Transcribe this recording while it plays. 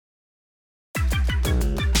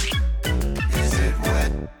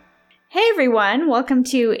Hey everyone, welcome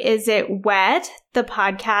to Is It Wet, the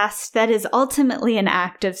podcast that is ultimately an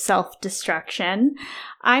act of self-destruction.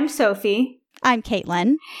 I'm Sophie. I'm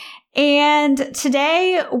Caitlin. And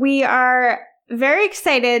today we are very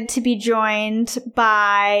excited to be joined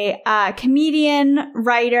by comedian,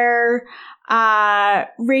 writer,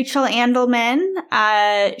 Rachel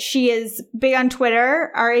Andelman. She is big on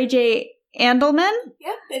Twitter, RAJ Andelman?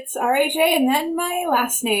 Yep, it's RAJ and then my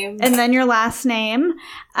last name. And then your last name.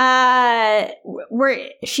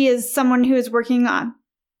 She is someone who is working on...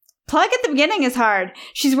 Plug at the beginning is hard.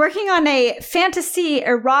 She's working on a fantasy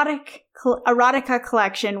erotica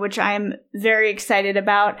collection, which I'm very excited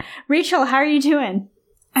about. Rachel, how are you doing?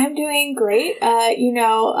 I'm doing great.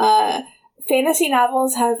 Fantasy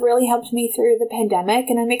novels have really helped me through the pandemic,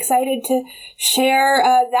 and I'm excited to share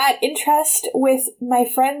that interest with my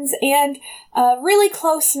friends and really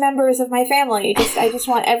close members of my family. I just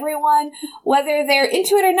want everyone, whether they're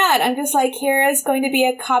into it or not, I'm just like, here is going to be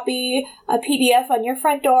a copy, a PDF on your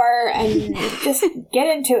front door, and just get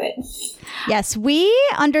into it. Yes, we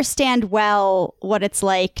understand well what it's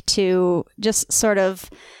like to just sort of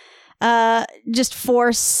just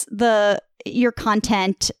force your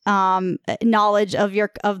content, knowledge of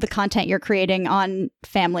the content you're creating on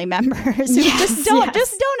family members who just don't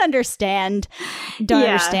understand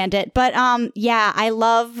it. But I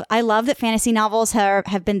love that fantasy novels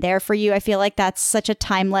have been there for you. I feel like that's such a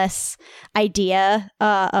timeless idea.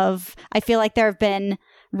 I feel like there have been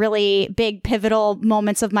really big pivotal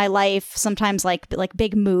moments of my life, sometimes like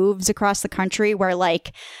big moves across the country where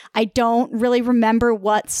like I don't really remember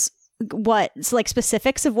what's like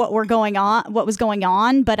specifics of what was going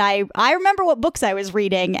on, but I remember what books I was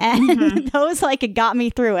reading, and those like it got me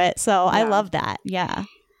through it. So I love that. Yeah.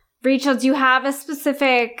 Rachel, do you have a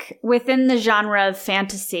specific, within the genre of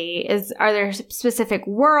fantasy, are there specific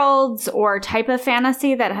worlds or type of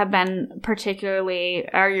fantasy that have been particularly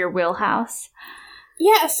are your wheelhouse?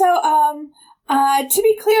 Yeah, so to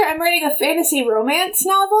be clear, I'm writing a fantasy romance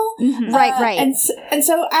novel. Mm-hmm. Right. And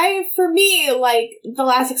so for me, like the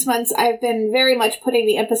last 6 months, I've been very much putting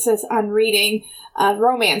the emphasis on reading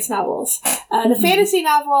romance novels. The fantasy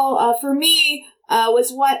novel, for me,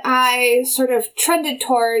 was what I sort of trended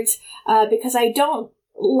towards because I don't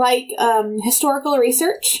like historical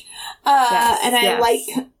research, and I like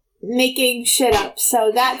making shit up,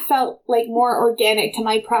 so that felt like more organic to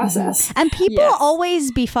my process. And people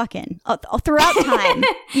always be fucking throughout time.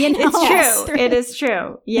 You know? It's true. It is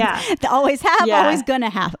true. Yeah, they always have, always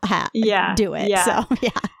gonna have do it. Yeah. So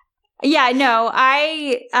no,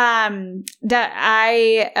 I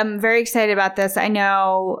am very excited about this. I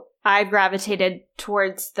know I gravitated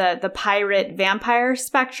towards the pirate vampire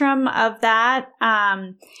spectrum of that.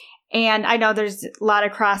 And I know there's a lot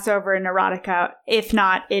of crossover in erotica. If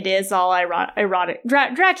not, it is all erotic.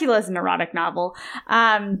 Dracula's an erotic novel.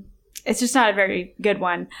 It's just not a very good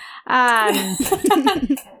one. It's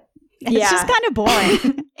just kind of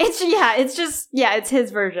boring. It's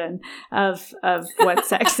his version of what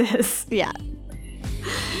sex is. Yeah.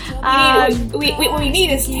 What we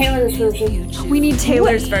need is Taylor's version. We need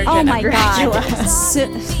Taylor's version. Oh my of Dracula.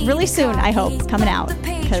 God! Really soon, I hope, coming out,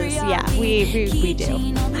 because we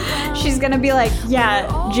do. She's gonna be like,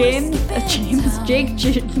 James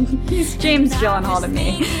Gyllenhaal to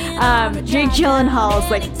me. Jake Gyllenhaal is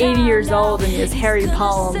like 80 years old and he has hairy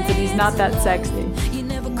palms and he's not that sexy.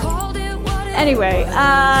 Anyway,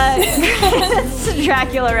 it's a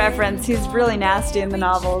Dracula reference. He's really nasty in the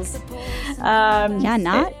novels. Not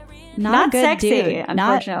a good sexy, dude.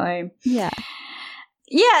 Unfortunately.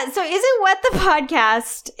 Yeah, so Is It Wet, the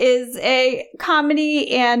podcast is a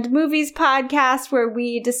comedy and movies podcast where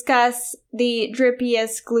we discuss the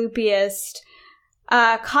drippiest, gloopiest,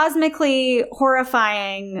 cosmically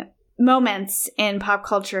horrifying moments in pop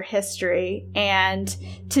culture history. And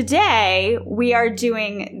today we are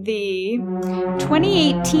doing the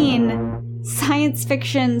 2018 science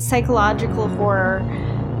fiction psychological horror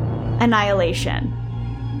Annihilation.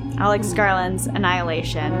 Alex Garland's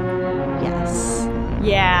Annihilation. Yes.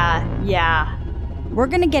 Yeah. We're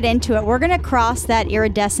going to get into it. We're going to cross that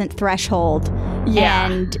iridescent threshold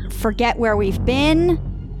and forget where we've been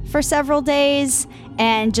for several days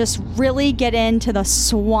and just really get into the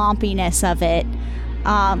swampiness of it.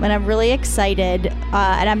 And I'm really excited.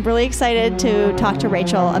 And I'm really excited to talk to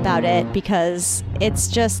Rachel about it because it's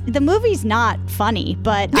just, the movie's not funny,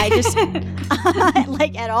 but I just,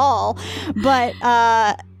 like at all. But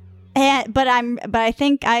I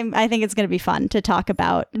think it's going to be fun to talk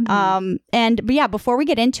about. But before we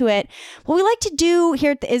get into it, what we like to do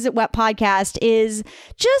here at the Is It Wet podcast is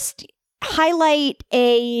just highlight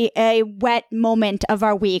a wet moment of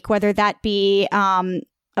our week, whether that be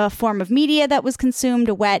a form of media that was consumed,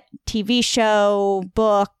 a wet TV show,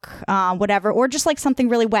 book, whatever, or just like something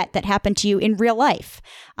really wet that happened to you in real life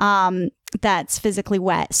that's physically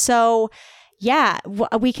wet. So yeah,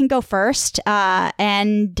 we can go first.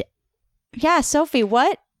 And yeah, Sophie,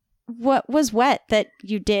 what was wet that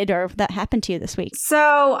you did or that happened to you this week?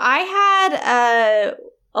 So I had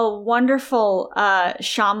a wonderful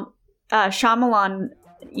Shyamalan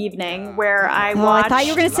evening where I watched. I thought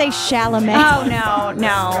you were going to say Chalamet. Oh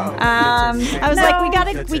no. I was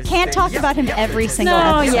like, we can't talk about him every single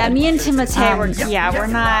episode. Yeah, me and Timothée we're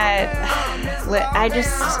not. I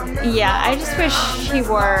just wish he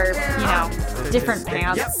wore, different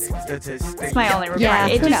pants. It's my only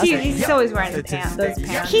regret. Yeah, he's always wearing those pants.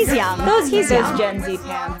 He's young. Those Gen Z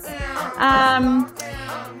pants.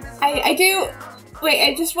 I do.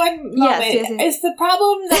 Wait, just one moment. Yes. Is the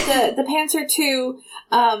problem that the pants are too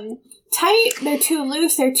tight? They're too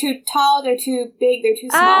loose. They're too tall. They're too big. They're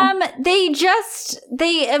too small. They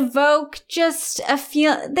evoke just a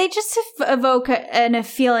feel. They just evoke a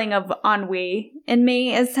feeling of ennui in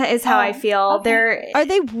me. Is how I feel. Okay. Are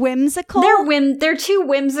they whimsical? They're too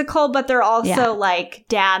whimsical, but they're also like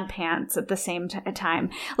dad pants at the same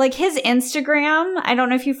time. Like his Instagram. I don't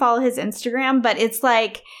know if you follow his Instagram, but it's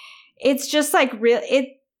like. It's just like real.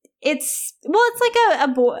 It's like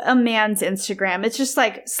a man's Instagram. It's just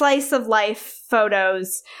like slice of life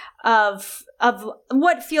photos of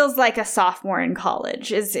what feels like a sophomore in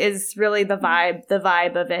college is really the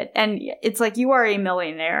vibe of it. And it's like, you are a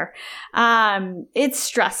millionaire. It's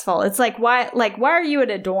stressful. It's like, why are you at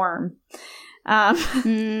a dorm?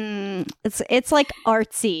 It's like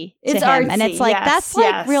artsy to him, artsy, and it's like that's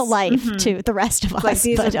like yes. real life to the rest of us.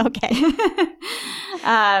 But okay.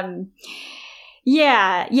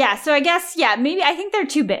 Yeah. So I guess maybe I think they're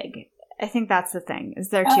too big. I think that's the thing is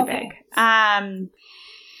they're too big. But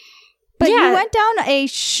you went down a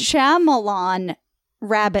Shyamalan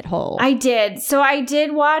rabbit hole. I did. So I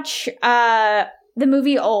did watch the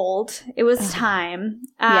movie Old. It was time,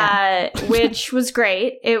 which was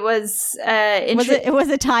great. It was it was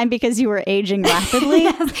a time because you were aging rapidly.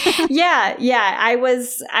 Yeah. I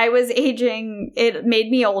was aging. It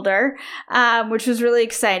made me older, which was really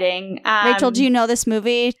exciting. Rachel, do you know this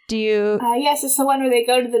movie? Do you? Yes, it's the one where they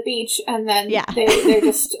go to the beach and then they're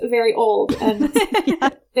just very old and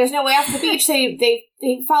there's no way off the beach. They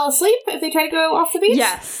fall asleep if they try to go off the beach.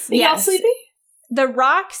 Yes, they get all sleepy. The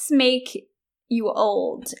rocks make you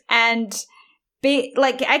old, and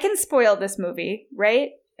I can spoil this movie,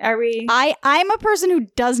 right? Are we? I'm a person who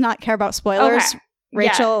does not care about spoilers. Okay.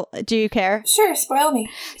 Rachel, do you care? Sure, spoil me.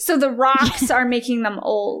 So the rocks are making them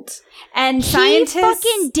old, and scientists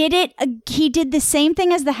fucking did it. He did the same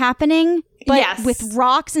thing as The Happening, but with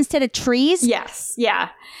rocks instead of trees. Yes,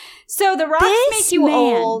 yeah. So the rocks make you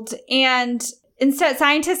old, and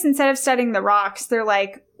scientists, instead of studying the rocks, they're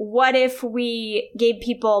like, what if we gave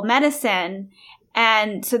people medicine,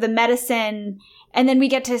 and so the medicine, and then we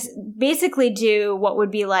get to basically do what would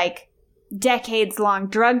be like decades-long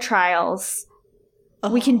drug trials.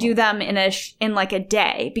 We can do them in like a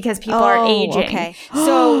day because people are aging. Okay.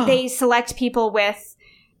 So they select people with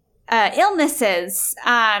illnesses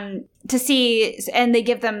to see, and they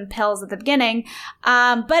give them pills at the beginning.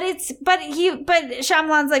 But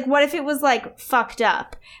Shyamalan's like, what if it was like fucked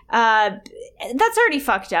up? That's already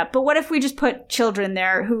fucked up. But what if we just put children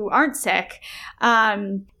there who aren't sick?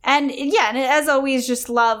 And as always, just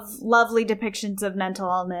lovely depictions of mental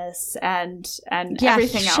illness and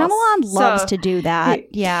everything else. Shyamalan loves to do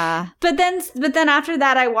that. Yeah. But then after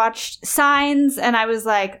that, I watched Signs, and I was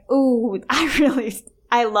like, ooh,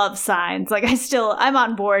 I love Signs. Like I'm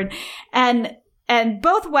on board, and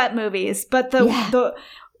both wet movies. But the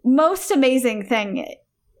most amazing thing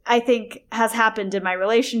I think has happened in my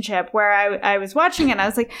relationship, where I was watching it and I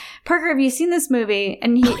was like, Parker, have you seen this movie?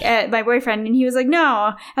 And he, my boyfriend, and he was like,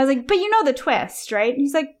 no. I was like, but you know the twist, right? And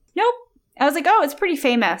he's like, nope. I was like, oh, it's pretty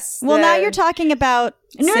famous. Well, now you're talking about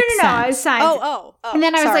No, I was Signs. Oh. And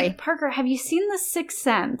then I was like, Parker, have you seen The Sixth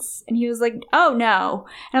Sense? And he was like, oh, no.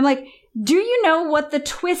 And I'm like, do you know what the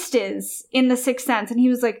twist is in The Sixth Sense? And he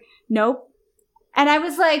was like, nope. And I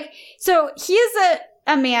was like, so he is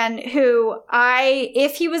a man who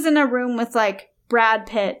if he was in a room with like Brad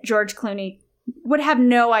Pitt, George Clooney, would have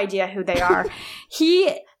no idea who they are.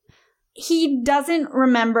 He doesn't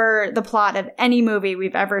remember the plot of any movie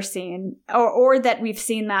we've ever seen or that we've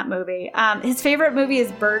seen that movie. His favorite movie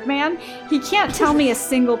is Birdman. He can't tell me a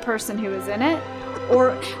single person who is in it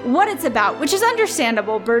or what it's about, which is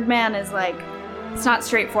understandable. Birdman is like, it's not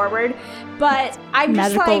straightforward, but I'm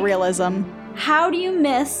just magical like, realism. How do you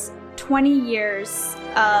miss 20 years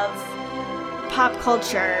of pop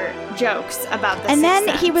culture jokes about The And Sixth then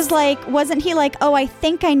Sense. he was like, wasn't he like, oh, I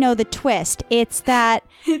think I know the twist. It's that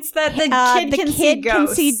the kid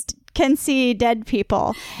can see dead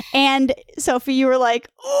people. And Sophie, you were like,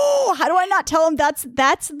 oh, how do I not tell him that's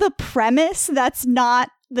the premise? That's not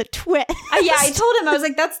the twist. Yeah, I told him, I was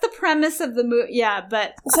like, that's the premise of the movie. Yeah,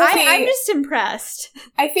 but Sophie, I'm just impressed.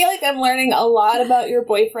 I feel like I'm learning a lot about your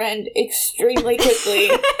boyfriend extremely quickly.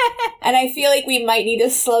 And I feel like we might need to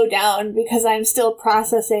slow down because I'm still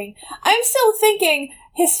processing. I'm still thinking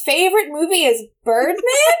his favorite movie is Birdman?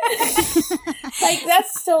 Like,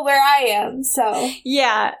 that's still where I am, so.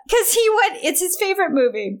 Yeah, because it's his favorite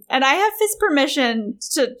movie. And I have his permission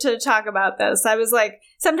to talk about this. I was like,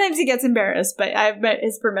 sometimes he gets embarrassed, but I've met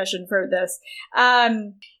his permission for this.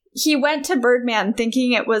 He went to Birdman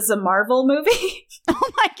thinking it was a Marvel movie.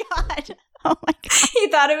 Oh my God. Oh my God. He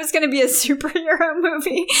thought it was going to be a superhero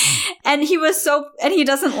movie. And he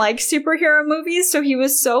doesn't like superhero movies. So he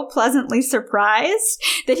was so pleasantly surprised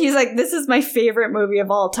that he's like, this is my favorite movie of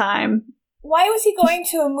all time. Why was he going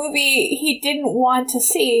to a movie he didn't want to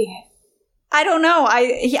see? I don't know.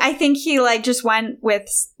 I think he like just went with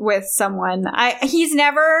someone.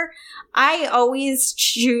 I always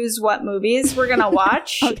choose what movies we're gonna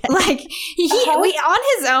watch. Okay. Like on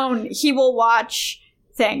his own, he will watch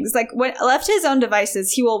things. Like when left to his own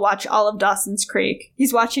devices, he will watch all of Dawson's Creek.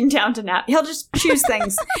 He's watching Downton Abbey. He'll just choose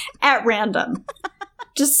things at random.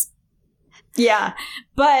 Just yeah,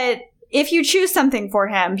 but. If you choose something for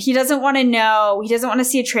him, he doesn't want to know. He doesn't want to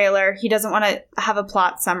see a trailer. He doesn't want to have a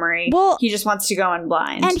plot summary. Well, he just wants to go in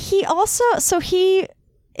blind. And he also, isn't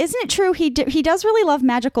it true? He does really love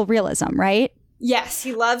magical realism, right? Yes,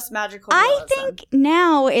 he loves magical realism. I think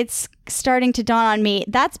now it's starting to dawn on me.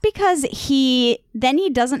 That's because he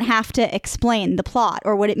doesn't have to explain the plot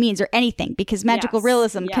or what it means or anything, because magical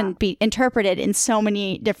realism can be interpreted in so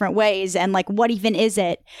many different ways. And like, what even is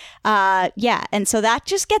it? And so that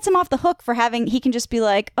just gets him off the hook for he can just be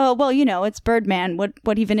like, oh, well, it's Birdman.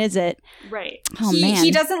 What even is it? Right. Oh, man. He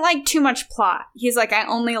doesn't like too much plot. He's like, I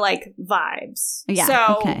only like vibes. Yeah.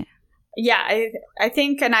 So, okay. Yeah, I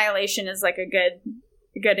think Annihilation is like a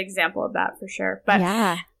good example of that for sure. But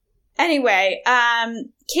yeah. Anyway,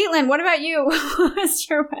 Caitlin, what about you? What was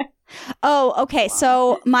your wet? Oh, okay.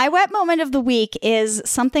 So my wet moment of the week is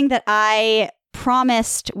something that I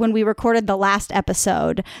promised when we recorded the last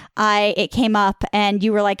episode. It came up and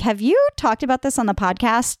you were like, have you talked about this on the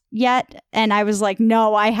podcast yet? And I was like,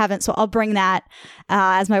 no, I haven't. So I'll bring that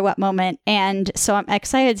as my wet moment. And so I'm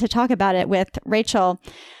excited to talk about it with Rachel.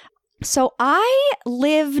 So I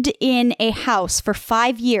lived in a house for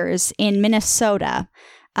 5 years in Minnesota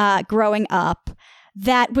growing up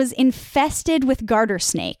that was infested with garter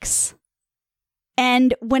snakes.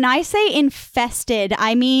 And when I say infested,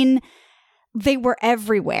 I mean they were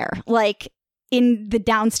everywhere, like in the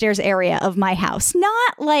downstairs area of my house.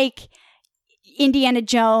 Not like Indiana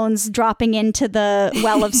Jones dropping into the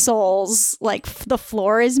Well of Souls, like the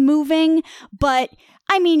floor is moving. But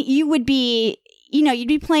I mean, you'd be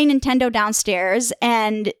playing Nintendo downstairs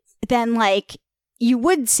and then like you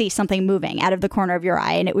would see something moving out of the corner of your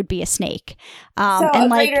eye and it would be a snake. So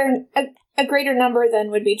and a greater number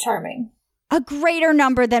than would be charming. A greater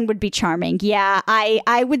number than would be charming. Yeah,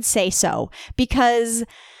 I would say so because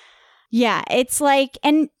yeah, it's like,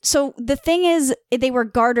 and so the thing is they were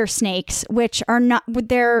garter snakes, which are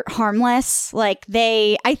they're harmless. Like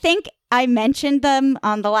I think I mentioned them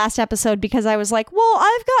on the last episode because I was like, well,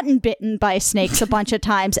 I've gotten bitten by snakes a bunch of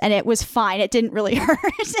times and it was fine. It didn't really hurt.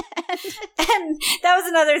 And that was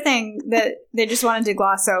another thing that they just wanted to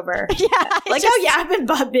gloss over. Yeah. I've been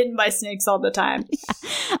bitten by snakes all the time.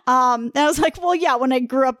 Yeah. And I was like, well, yeah, when I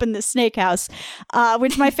grew up in the snake house,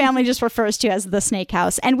 which my family just refers to as the snake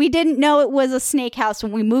house. And we didn't know it was a snake house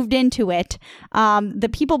when we moved into it. The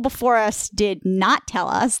people before us did not tell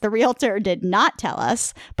us. The realtor did not tell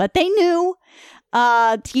us, but they knew.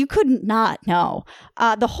 You couldn't not know.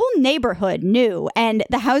 The whole neighborhood knew, and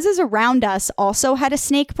the houses around us also had a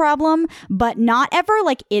snake problem, but not ever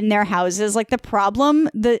like in their houses. Like the problem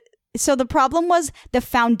was the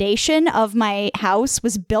foundation of my house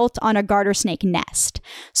was built on a garter snake nest.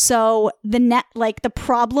 So the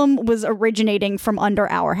problem was originating from under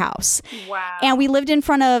our house. Wow. And we lived in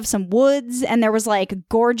front of some woods and there was like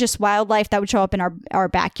gorgeous wildlife that would show up in our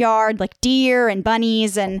backyard, like deer and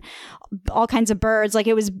bunnies and all kinds of birds. Like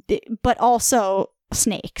it was, but also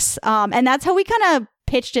snakes. And that's how we kind of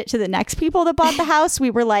pitched it to the next people that bought the house,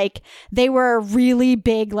 we were like, they were really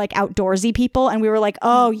big, like outdoorsy people. And we were like,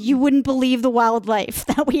 oh, you wouldn't believe the wildlife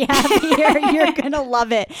that we have here. You're going to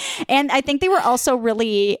love it. And I think they were also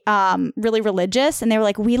really, really religious. And they were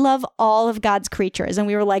like, we love all of God's creatures. And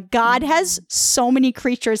we were like, God has so many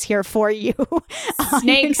creatures here for you.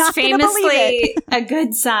 Snakes, famously a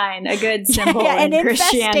good sign, a good symbol in an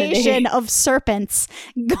Christianity. Infestation of serpents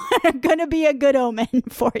going to be a good omen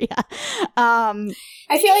for you.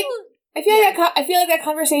 I feel like that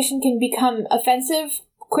conversation can become offensive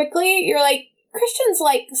quickly. You're like, Christians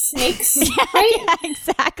like snakes, right? Yeah,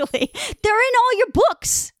 exactly. They're in all your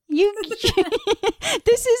books.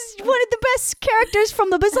 This is one of the best characters from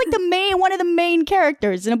the book. It's like one of the main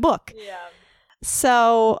characters in a book. Yeah.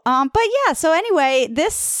 So, but yeah. So anyway,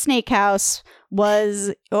 this snake house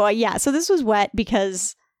was. Oh yeah. So this was wet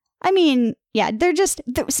because, I mean, yeah,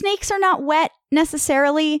 the snakes are not wet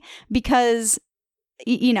necessarily because,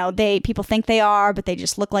 you know, people think they are, but they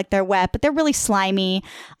just look like they're wet, but they're really slimy.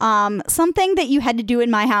 Something that you had to do in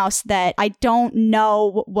my house that I don't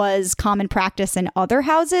know was common practice in other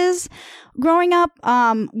houses growing up,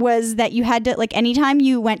 was that you had to, like, anytime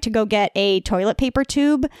you went to go get a toilet paper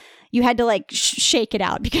tube, you had to like shake it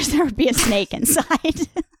out because there would be a snake inside.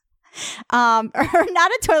 Or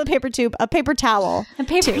not a toilet paper tube, a paper towel. A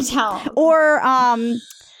paper towel. Or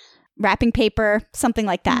wrapping paper, something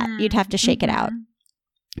like that. You'd have to shake it out.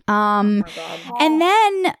 And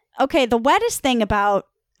then, okay, the wettest thing about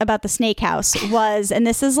the snake house was, and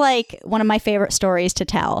this is like one of my favorite stories to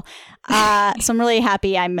tell. So I'm really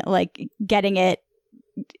happy I'm like getting it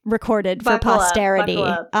recorded for posterity.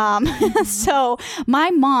 So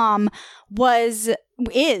my mom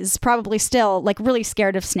is probably still like really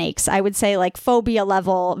scared of snakes. I would say like phobia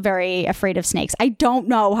level, very afraid of snakes. I don't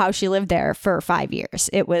know how she lived there for 5 years.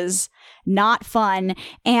 It was not fun.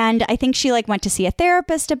 And I think she like went to see a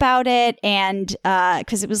therapist about it. And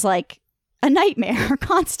because it was like a nightmare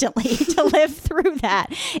constantly to live through that.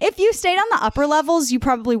 If you stayed on the upper levels, you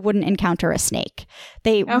probably wouldn't encounter a snake.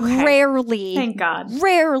 They rarely, thank God,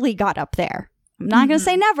 rarely got up there. I'm not going to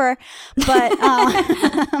say never, but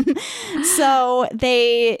so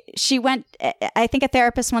she went, I think a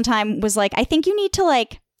therapist one time was like, I think you need to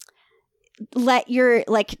like let your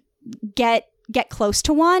like get close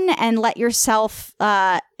to one and let yourself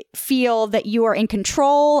feel that you are in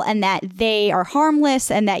control and that they are harmless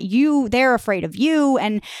and that they're afraid of you,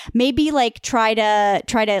 and maybe like try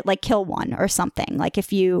to like kill one or something. Like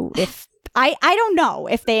if I don't know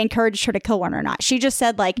if they encouraged her to kill one or not. She just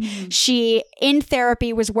said like she in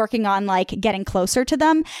therapy was working on like getting closer to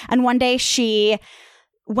them. And one day she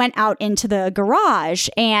went out into the garage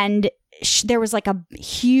and there was like a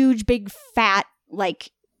huge, big, fat,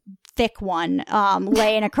 like thick one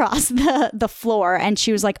laying across the floor. And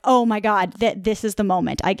she was like, oh my God, this is the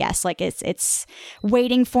moment, I guess. Like it's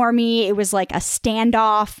waiting for me. It was like a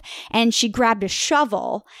standoff. And she grabbed a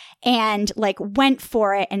shovel and like went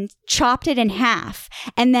for it and chopped it in half,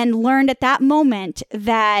 and then learned at that moment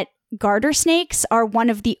that garter snakes are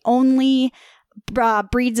one of the only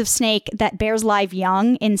breeds of snake that bears live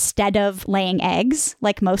young instead of laying eggs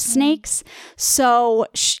like most snakes. So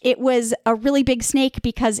it was a really big snake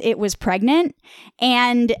because it was pregnant,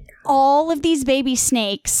 and all of these baby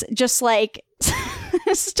snakes just like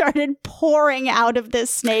started pouring out of this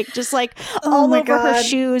snake, just like all over her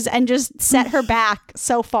shoes, and just set her back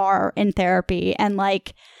so far in therapy. And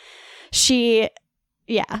like Kaylin,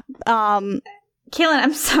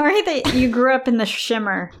 I'm sorry that you grew up in the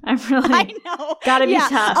shimmer. I know. Gotta be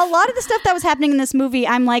tough. A lot of the stuff that was happening in this movie,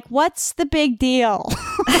 I'm like, what's the big deal?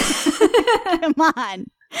 Come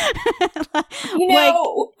on. You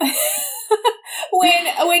know,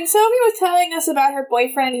 when Sophie was telling us about her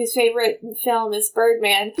boyfriend whose favorite film is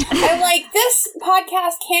Birdman, I'm like, this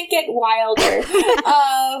podcast can't get wilder.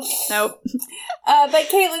 Nope. But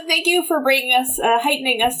Caitlin, thank you for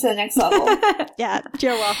heightening us to the next level. Yeah,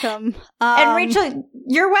 you're welcome. And Rachel,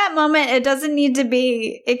 your wet moment, it doesn't need to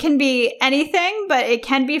be, it can be anything, but it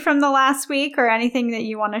can be from the last week or anything that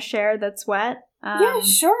you want to share that's wet. Yeah,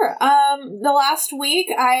 sure. The last week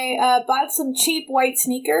I bought some cheap white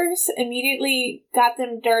sneakers, immediately got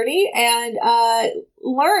them dirty, and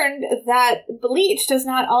learned that bleach does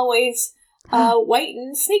not always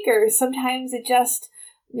whiten sneakers. Sometimes it just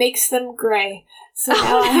makes them gray. So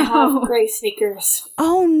now I have gray sneakers.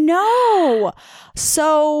 Oh no!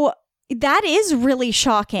 So that is really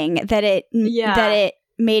shocking that it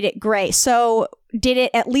made it gray. So did it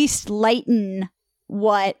at least lighten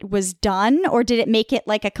what was done, or did it make it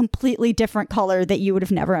like a completely different color that you would have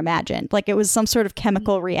never imagined? Like it was some sort of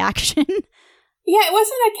chemical reaction? Yeah, it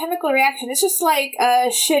wasn't a chemical reaction. It's just like a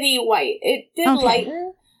shitty white. It did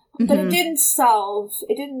lighten, but it didn't solve.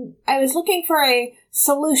 It didn't. I was looking for a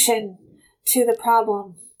solution to the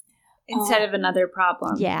problem instead of another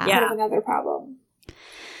problem. Yeah, instead of another problem.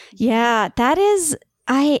 Yeah, that is.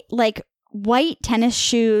 I like white tennis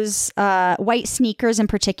shoes. White sneakers in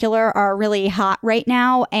particular are really hot right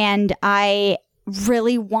now, and I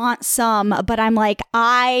really want some, but I'm like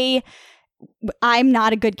I'm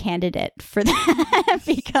not a good candidate for that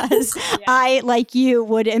because I, like you,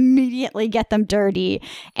 would immediately get them dirty.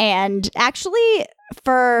 And actually,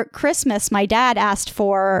 for Christmas, my dad asked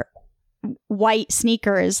for white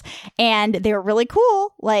sneakers, and they were really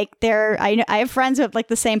cool. Like I have friends who have like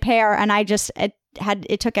the same pair, and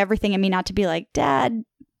it took everything in me not to be like, Dad,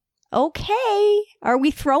 okay, are we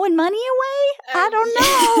throwing money away? I don't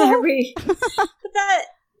know. Are we?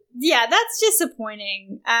 That's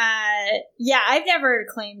disappointing. I've never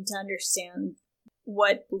claimed to understand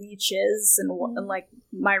what bleach is and like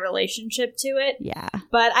my relationship to it. Yeah.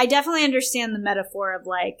 But I definitely understand the metaphor of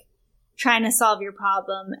like trying to solve your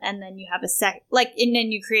problem and then you have and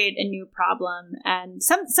then you create a new problem. And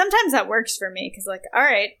sometimes that works for me because like, all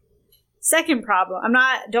right, second problem.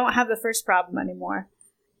 Don't have the first problem anymore.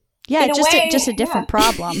 Yeah, just a different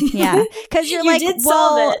problem. Yeah. Because you're like,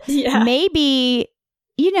 well, maybe,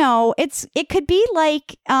 it could be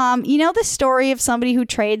like, the story of somebody who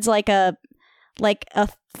trades like a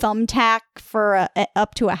thumbtack for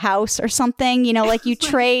up to a house or something, like you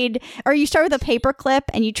trade, or you start with a paperclip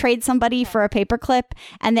and you trade somebody for a paperclip,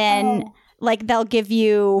 and then like they'll give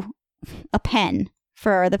you a pen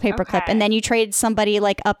for the paperclip, and then you trade somebody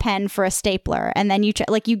like a pen for a stapler, and then you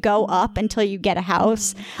you go up until you get a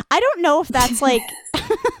house. I don't know if that's like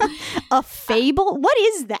a fable. What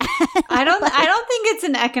is that? I don't think it's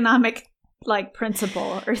an economic like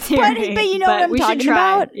principle or theory. But you know what I'm talking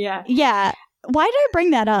about? Yeah. Why did I bring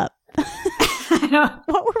that up? I know.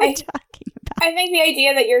 What were we talking about? I think the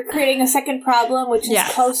idea that you're creating a second problem, which is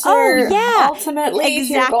closer ultimately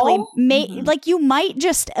to your goal. Like you might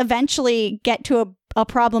just eventually get to a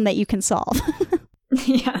problem that you can solve.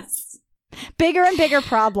 Yes. Bigger and bigger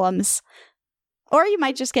problems. Or you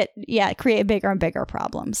might just create bigger and bigger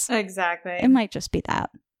problems. Exactly. It might just be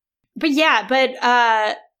that.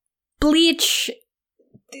 But bleach,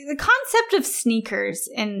 the concept of sneakers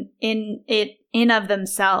in of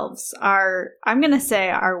themselves are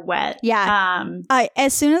wet. Yeah.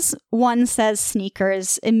 As soon as one says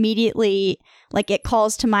sneakers, immediately like it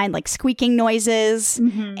calls to mind like squeaking noises,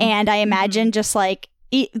 and I imagine just like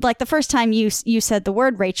the first time you said the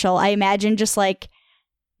word, Rachel, I imagine just like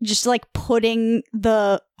putting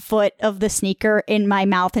the foot of the sneaker in my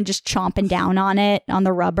mouth and just chomping down on it, on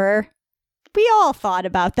the rubber. We all thought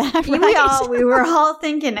about that, right? We were all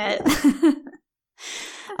thinking it.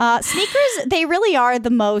 Sneakers, they really are the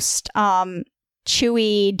most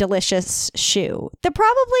chewy, delicious shoe. They're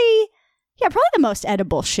probably the most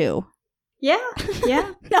edible shoe. Yeah.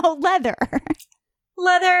 No, leather.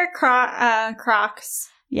 Leather, Crocs.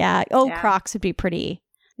 Yeah. Oh, yeah. Crocs would be pretty.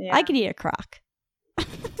 Yeah. I could eat a Croc.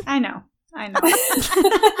 I know.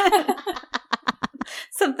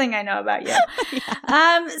 Something I know about you.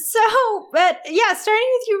 Yeah. Starting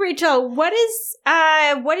with you, Rachel, what is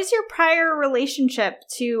your prior relationship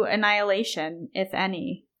to Annihilation, if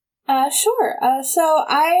any? Sure. So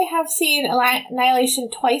I have seen Annihilation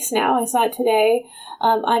twice now. I saw it today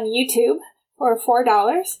on YouTube for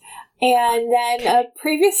 $4. And then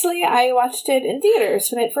previously I watched it in theaters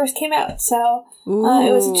when it first came out. So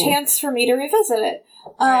it was a chance for me to revisit it.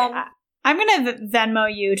 I'm going to Venmo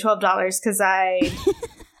you $12 because I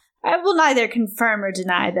will neither confirm or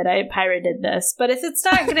deny that I pirated this. But if it's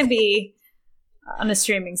not going to be on a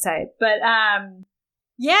streaming site. But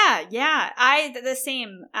the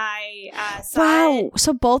same. I saw it.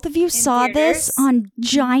 So both of you saw theaters. This on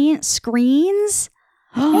giant screens?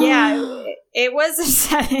 Yeah, it was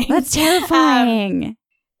upsetting. That's terrifying.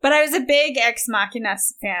 But I was a big Ex Machina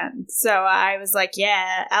fan, so I was like,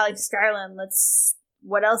 yeah, Alex Garland,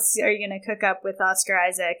 what else are you going to cook up with Oscar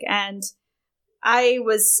Isaac? And I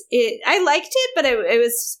liked it, but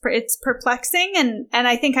it's perplexing. And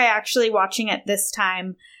I think I actually, watching it this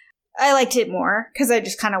time, I liked it more because I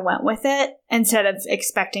just kind of went with it instead of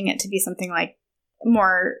expecting it to be something like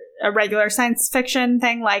more a regular science fiction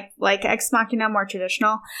thing, like Ex Machina, more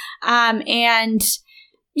traditional. But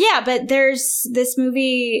there's this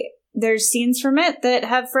movie, there's scenes from it that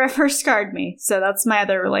have forever scarred me. So that's my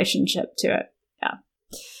other relationship to it. Yeah.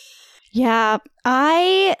 Yeah,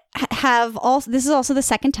 I have also, this is also the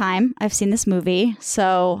second time I've seen this movie.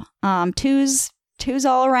 So, two's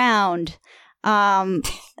all around.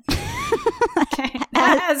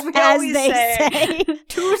 As we always they say.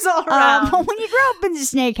 Two's all around. When you grow up in the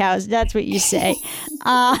snake house, that's what you say.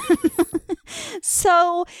 But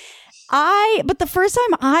the first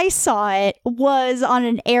time I saw it was on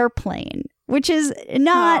an airplane, which is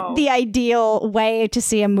not the ideal way to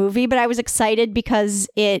see a movie, but I was excited because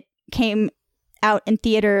it came out in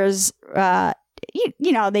theaters.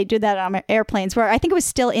 You know, they do that on airplanes, where I think it was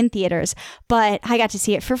still in theaters, but I got to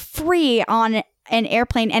see it for free on an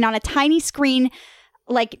airplane and on a tiny screen,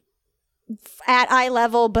 like at eye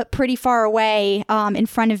level, but pretty far away in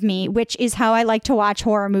front of me, which is how I like to watch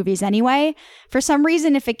horror movies anyway. For some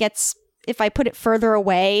reason, if I put it further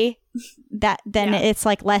away, then it's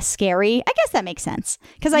like less scary. I guess that makes sense,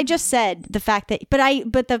 because I just said the fact that,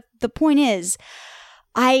 but the point is,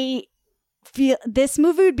 I feel this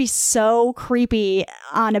movie would be so creepy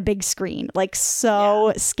on a big screen, like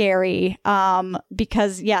so scary.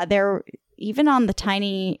 Because they're even on the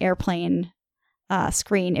tiny airplane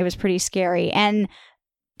screen, it was pretty scary. And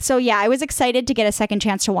so I was excited to get a second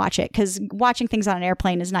chance to watch it, because watching things on an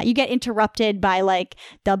airplane is not, you get interrupted by like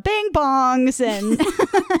the bing bongs and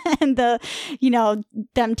and the,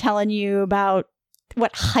 them telling you about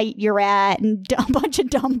what height you're at and a bunch of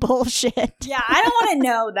dumb bullshit. Yeah, I don't want to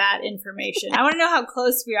know that information. I want to know how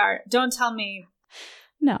close we are. Don't tell me.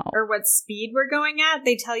 No. Or what speed we're going at.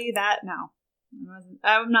 They tell you that? No.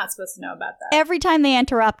 I'm not supposed to know about that. Every time they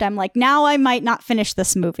interrupt, I'm like, now I might not finish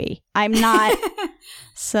this movie. I'm not.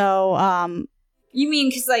 So, You mean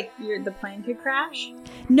because, like, the plane could crash?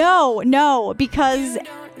 No, because,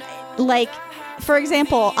 like, for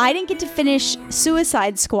example, I didn't get to finish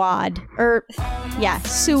Suicide Squad,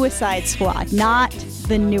 Suicide Squad, not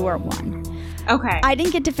the newer one. Okay. I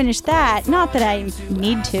didn't get to finish that, not that I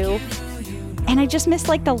need to, and I just missed,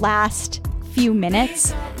 like, the last few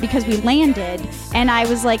minutes because we landed, and I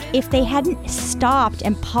was like, if they hadn't stopped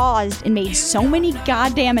and paused and made so many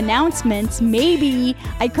goddamn announcements, maybe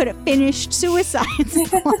I could have finished Suicide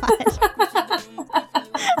Squad.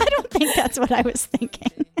 I don't think that's what I was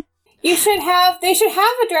thinking. They should have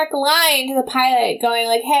a direct line to the pilot going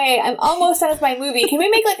like, hey, I'm almost done with my movie. Can we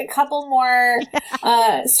make like a couple more,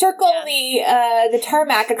 circle the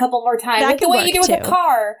tarmac a couple more times? That like the way you do with too. a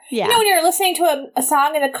car. Yeah. You know, when you're listening to a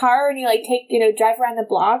song in the car and you like drive around the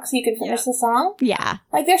block so you can finish the song? Yeah.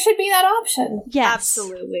 Like there should be that option. Yes.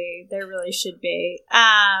 Absolutely. There really should be.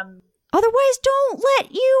 Otherwise, don't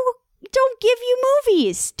give you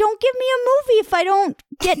movies. Don't give me a movie if I don't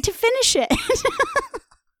get to finish it.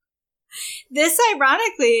 This,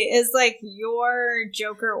 ironically, is like your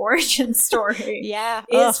Joker origin story. Yeah.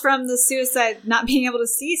 Is from the not being able to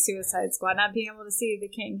see Suicide Squad, not being able to see the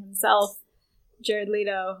King himself, Jared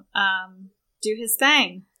Leto, do his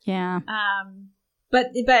thing. Yeah. But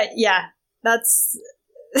yeah, that's...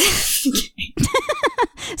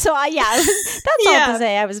 So that's all to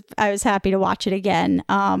say. I was happy to watch it again,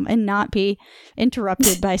 and not be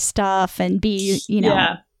interrupted by stuff and be,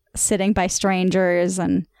 sitting by strangers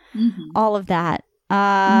and all of that.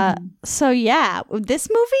 So this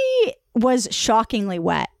movie was shockingly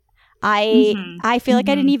wet. I feel like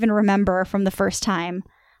I didn't even remember from the first time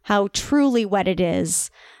how truly wet it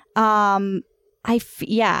is. Let's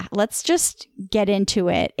just get into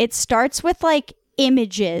it. It starts with like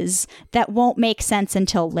images that won't make sense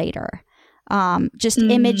until later. Just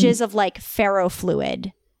images of like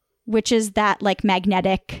ferrofluid, which is that like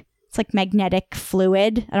magnetic. It's like magnetic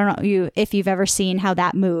fluid. I don't know if you've ever seen how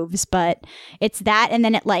that moves, but it's that, and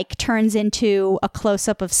then it like turns into a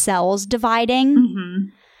close-up of cells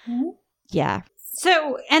dividing. Yeah.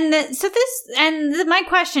 So my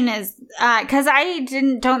question is, because I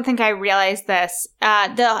don't think I realized this,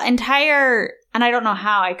 the entire, and I don't know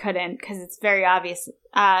how I couldn't, because it's very obvious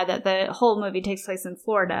that the whole movie takes place in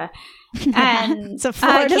Florida. And it's a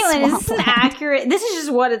Florida Caitlin, is this swampland. accurate? This is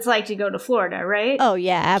just what it's like to go to Florida, right? Oh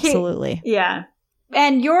yeah, absolutely. Yeah.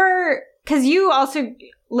 And because you also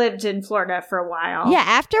lived in Florida for a while. Yeah,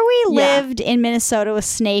 after we lived in Minnesota with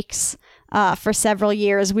snakes for several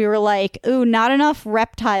years, we were like, ooh, not enough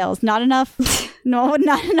reptiles, not enough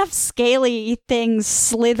scaly things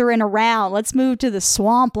slithering around. Let's move to the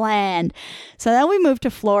swampland. So then we moved to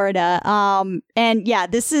Florida. And yeah,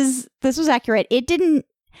 this was accurate. It didn't.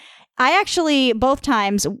 I actually both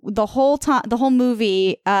times the whole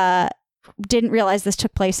movie didn't realize this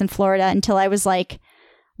took place in Florida until I was like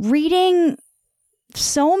reading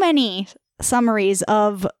so many summaries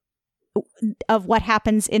of what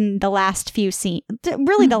happens in the last few scenes,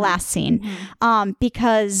 really the last scene,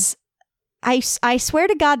 because I swear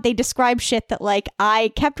to God they describe shit that like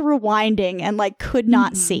I kept rewinding and like could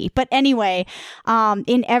not see. But anyway,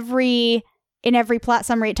 in every in every plot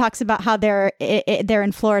summary, it talks about how they're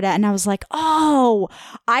in Florida, and I was like, oh,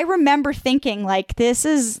 I remember thinking like this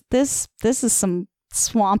is some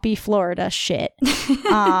swampy Florida shit,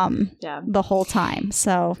 the whole time.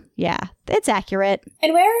 So yeah, it's accurate.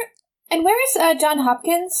 And where is John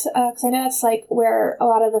Hopkins? Because I know that's like where a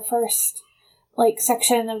lot of the first like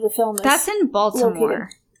section of the film is. That's in Baltimore. Located.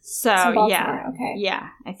 So Baltimore. Okay. Yeah,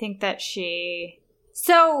 I think that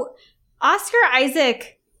So Oscar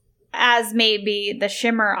Isaac, as maybe the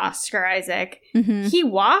Shimmer Oscar Isaac, he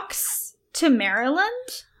walks to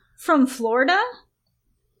Maryland from Florida.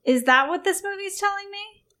 Is that what this movie's telling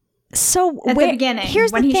me? So at the beginning,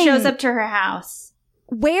 when he shows up to her house,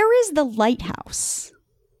 where is the lighthouse?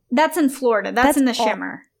 That's in Florida. That's in the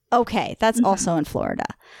Shimmer. Okay, that's also in Florida.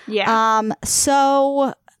 Yeah.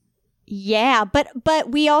 So yeah, but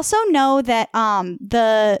we also know that I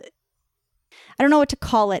don't know what to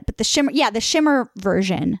call it, but the Shimmer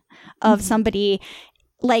version of somebody,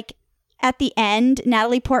 like at the end,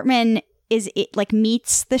 Natalie Portman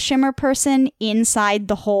meets the Shimmer person inside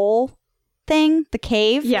the hole thing, the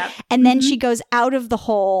cave. Yeah. And then she goes out of the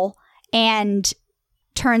hole and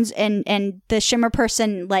turns and the Shimmer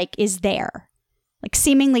person like is there, like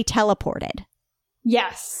seemingly teleported.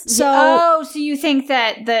 Yes. So so you think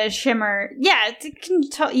that the Shimmer,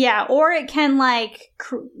 or it can like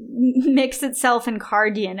mix itself in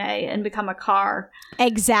car DNA and become a car.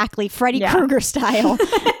 Exactly, Freddy Krueger style.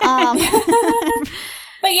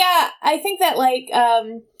 But yeah, I think that like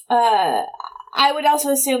I would also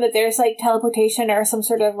assume that there's like teleportation or some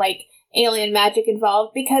sort of like alien magic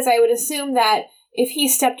involved, because I would assume that if he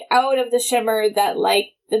stepped out of the Shimmer, that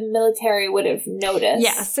like the military would have noticed.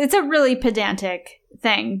 Yes, it's a really pedantic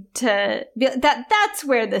thing to be. That's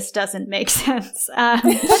where this doesn't make sense. But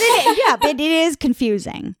it is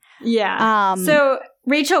confusing. Yeah. So,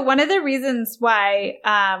 Rachel, one of the reasons why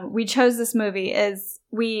we chose this movie is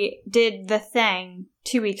we did The Thing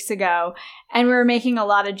 2 weeks ago, and we were making a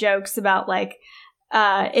lot of jokes about like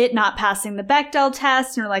it not passing the Bechdel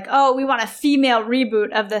test, and we're like, oh, we want a female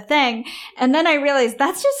reboot of The Thing. And then I realized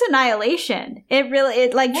that's just Annihilation.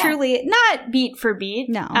 Truly, not beat for beat.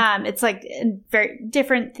 No. It's like very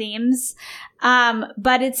different themes.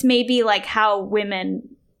 But it's maybe like how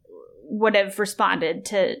women would have responded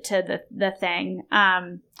to the Thing.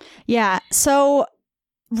 Yeah. So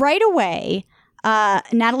right away,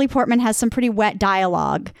 Natalie Portman has some pretty wet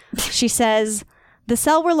dialogue. She says, the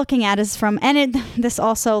cell we're looking at is from, and this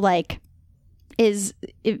also like is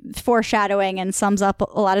foreshadowing and sums up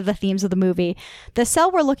a lot of the themes of the movie. The cell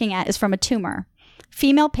we're looking at is from a tumor.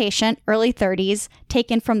 Female patient, early 30s,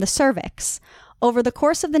 taken from the cervix. Over the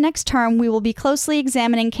course of the next term, we will be closely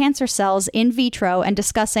examining cancer cells in vitro and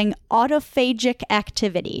discussing autophagic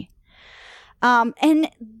activity. And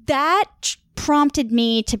that prompted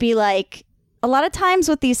me to be like, a lot of times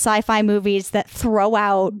with these sci-fi movies that throw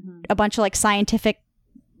out a bunch of like scientific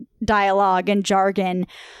dialogue and jargon,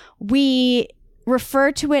 we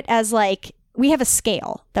refer to it as like, we have a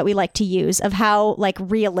scale that we like to use of how like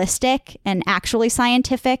realistic and actually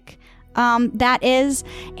scientific that is.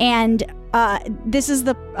 And this is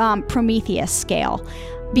the Prometheus scale,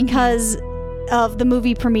 because of the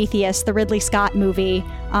movie Prometheus, the Ridley Scott movie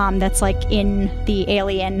that's like in the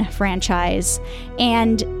Alien franchise.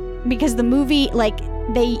 And because the movie, like,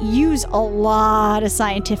 they use a lot of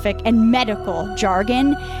scientific and medical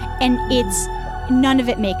jargon, and none of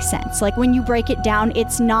it makes sense. Like, when you break it down,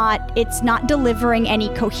 it's not delivering any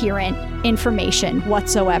coherent information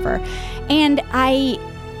whatsoever. And I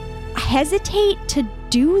hesitate to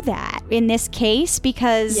do that in this case,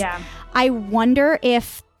 because I wonder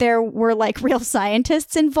if there were like real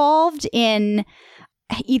scientists involved in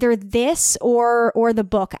either this or the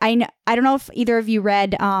book. I don't know if either of you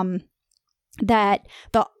read that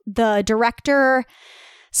the director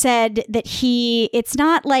said that it's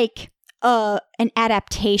not like an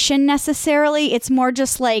adaptation necessarily. It's more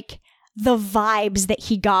just like the vibes that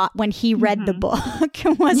he got when he read the book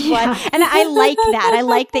was what. And I like that. I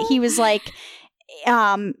like that he was like,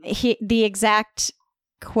 the exact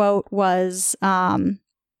quote was,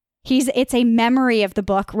 it's a memory of the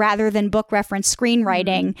book rather than book reference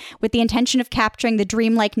screenwriting, with the intention of capturing the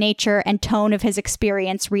dreamlike nature and tone of his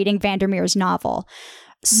experience reading Vandermeer's novel,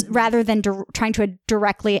 rather than trying to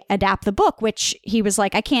directly adapt the book, which he was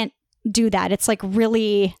like, I can't do that. It's like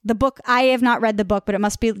really the book. I have not read the book, but it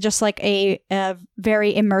must be just like a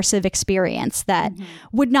very immersive experience that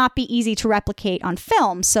would not be easy to replicate on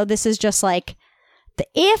film. So this is just like,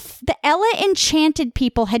 if the Ella Enchanted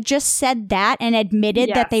people had just said that and admitted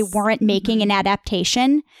that they weren't making an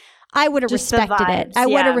adaptation, I would have respected it. I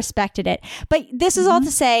would have respected it. But this is all to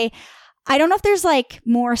say, I don't know if there's like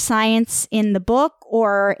more science in the book,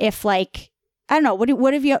 or if like, I don't know.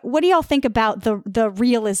 What do y'all think about the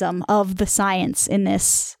realism of the science in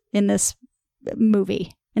this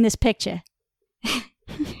movie, in this picture?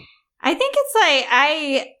 I think it's like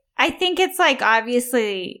I think it's like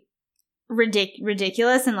obviously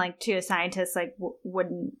ridiculous, and like to a scientist like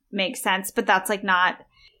wouldn't make sense, but that's like not.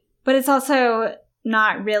 But it's also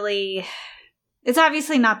not really. It's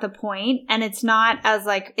obviously not the point, and it's not as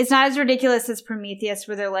ridiculous as Prometheus,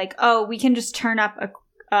 where they're like, oh, we can just turn up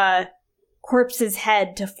a corpse's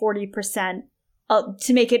head to 40%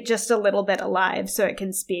 to make it just a little bit alive so it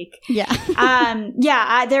can speak. Yeah.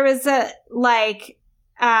 There was a like.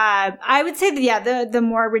 I would say that the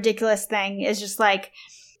more ridiculous thing is just like,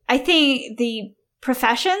 I think the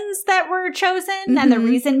professions that were chosen and the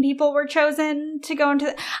reason people were chosen to go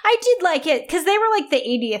into I did like it because they were like the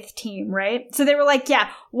 80th team, right? So they were like,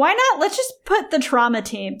 yeah, why not? Let's just put the trauma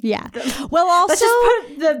team. Yeah. Well, also, let's just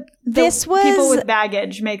put people with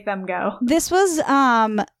baggage, make them go. This was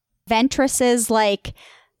Ventress's like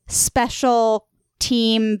special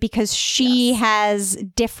team because she has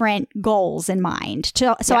different goals in mind.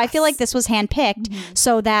 So I feel like this was handpicked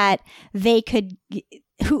so that they could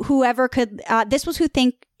whoever could this was who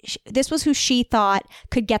she thought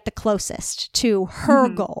could get the closest to her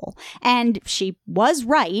goal. And she was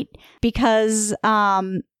right because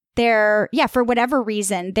for whatever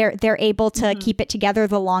reason they're able to keep it together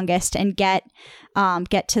the longest and get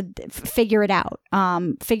to figure it out,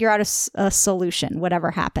 figure out a solution,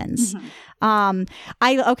 whatever happens. So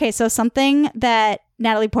something that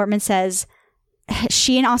Natalie Portman says,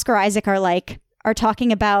 she and Oscar Isaac are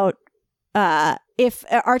talking about God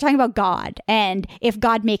and if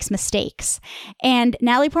God makes mistakes. And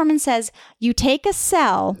Natalie Portman says, you take a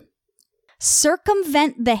cell,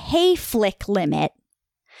 circumvent the Hayflick limit,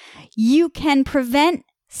 you can prevent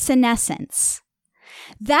senescence.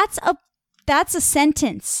 That's a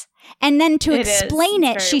sentence. And then to explain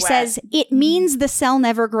it, she says, it means the cell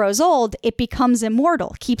never grows old. It becomes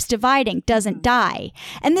immortal, keeps dividing, doesn't die.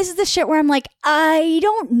 And this is the shit where I'm like, I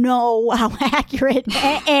don't know how accurate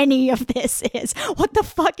any of this is. What the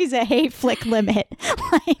fuck is a Hayflick limit?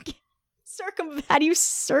 Like, how do you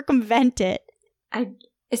circumvent it? I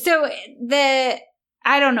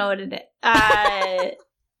don't know what it is.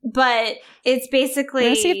 But it's basically...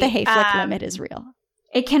 Let's see if the Hayflick limit is real.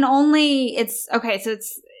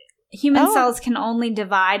 Human cells can only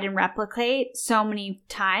divide and replicate so many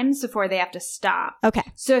times before they have to stop. Okay.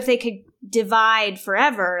 So if they could divide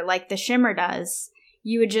forever, like the Shimmer does,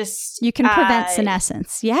 you would just... You can prevent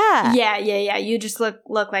senescence. Yeah. Yeah. You just look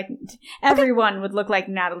like... Everyone would look like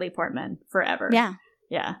Natalie Portman forever. Yeah.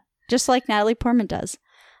 Yeah. Just like Natalie Portman does.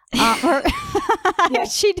 I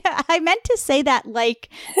meant to say that like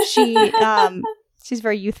she's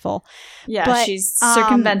very youthful. Yeah, but, she's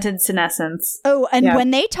circumvented senescence. Oh, and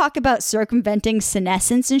when they talk about circumventing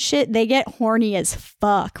senescence and shit, they get horny as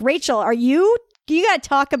fuck. Rachel, you got to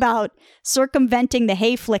talk about circumventing the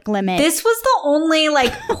Hayflick limit. This was the only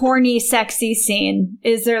like horny, sexy scene.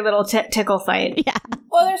 Is their little tickle fight? Yeah.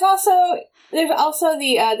 Well, there's also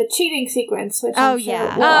the cheating sequence, which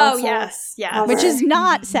yes, which is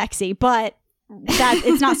not sexy, but that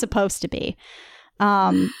it's not supposed to be,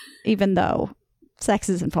 even though sex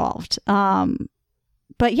is involved.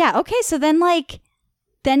 But yeah, okay. So then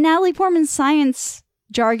Natalie Portman's science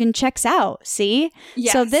jargon checks out. See,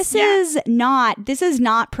 so this is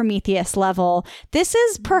not Prometheus level. This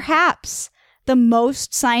is perhaps the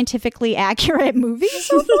most scientifically accurate movie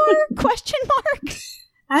so far? Question mark.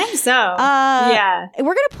 I think so. Yeah,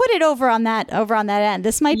 we're gonna put it over on that end.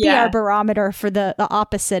 This might be our barometer for the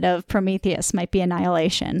opposite of Prometheus. Might be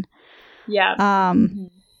Annihilation. Yeah. The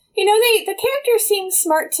character seems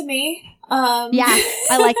smart to me. Yeah,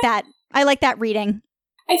 I like that. I like that reading.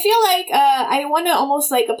 I feel like I want to almost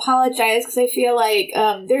like apologize because I feel like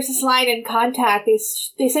there's this line in Contact.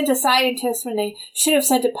 They sent a scientist when they should have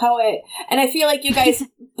sent a poet, and I feel like you guys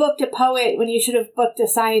booked a poet when you should have booked a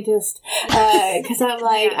scientist. Because I'm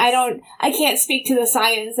like, yes. I can't speak to the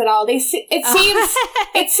science at all. It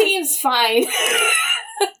seems fine.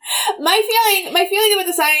 My feeling about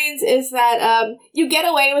the science is that you get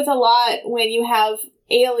away with a lot when you have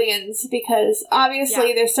aliens because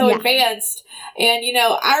obviously they're so advanced, and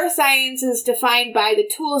our science is defined by the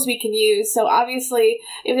tools we can use. So obviously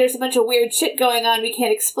if there's a bunch of weird shit going on we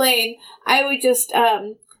can't explain, I would just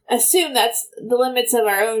assume that's the limits of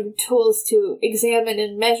our own tools to examine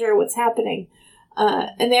and measure what's happening,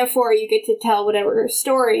 and therefore you get to tell whatever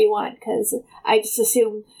story you want because I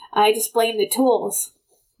just blame the tools.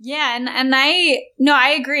 Yeah, and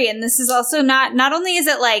I agree. And this is also not only is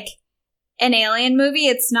it like an alien movie,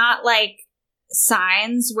 it's not like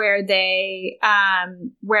Signs where they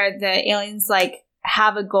where the aliens like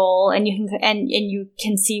have a goal and you can and you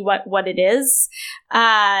can see what it is.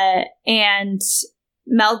 And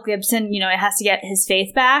Mel Gibson, it has to get his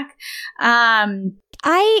faith back. I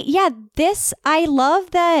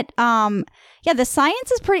love that. The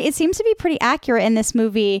science is it seems to be pretty accurate in this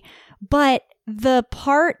movie, but the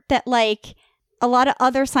part that like a lot of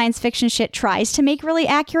other science fiction shit tries to make really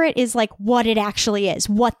accurate is like what it actually is,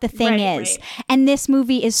 what the thing is. Right. And this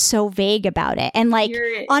movie is so vague about it and like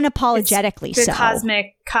unapologetically it's so.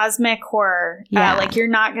 Cosmic horror. Yeah. Like you're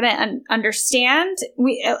not going to understand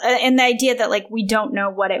and the idea that like we don't know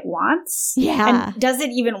what it wants. Yeah. And does it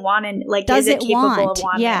even want and like is it capable of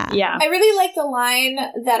wanting? Yeah. Yeah. I really like the line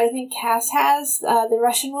that I think Cass has, the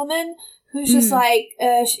Russian woman, who's just like,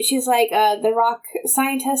 she's like, the rock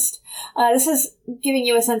scientist. This is giving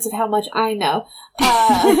you a sense of how much I know.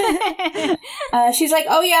 She's like,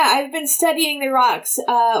 oh yeah, I've been studying the rocks,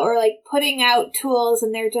 or like putting out tools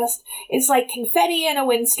and it's like confetti in a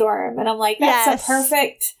windstorm. And I'm like, that's a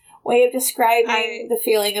perfect way of describing the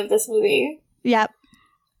feeling of this movie. Yep.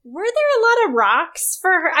 Were there a lot of rocks for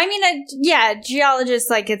her? I mean, geologists,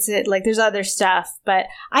 like, there's other stuff, but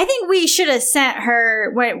I think we should have sent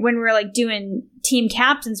her, when we were, like, doing team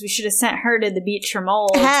captains, we should have sent her to the beach for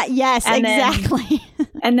mold. Yes, exactly.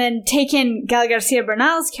 And then taken Gael Garcia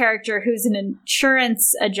Bernal's character, who's an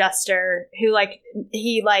insurance adjuster, who, like,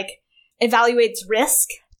 he, like, evaluates risk.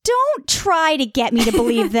 Don't try to get me to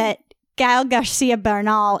believe that Gael Garcia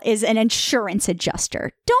Bernal is an insurance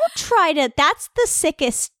adjuster. Don't try to. That's the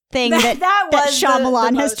sickest thing that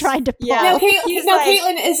Shyamalan has tried to pull. Yeah. Now,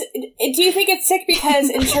 Caitlin, do you think it's sick because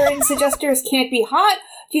insurance adjusters can't be hot?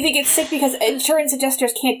 Do you think it's sick because insurance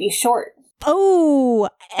adjusters can't be short? Oh,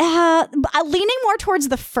 leaning more towards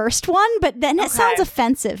the first one, but then it sounds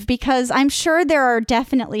offensive because I'm sure there are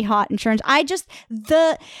definitely hot insurance. I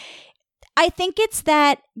think it's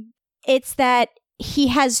that he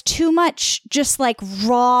has too much just like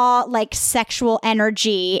raw like sexual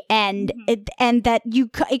energy and that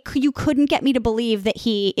you couldn't get me to believe that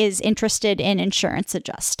he is interested in insurance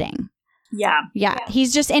adjusting. Yeah.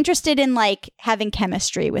 He's just interested in like having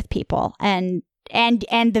chemistry with people and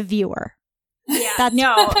the viewer. Yeah.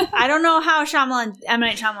 No, I don't know how M.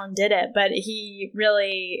 Night Shyamalan did it, but he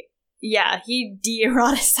really, he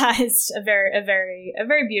de-eroticized a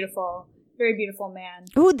very beautiful man.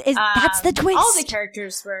 Ooh, that's the twist. All the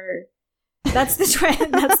characters were. That's the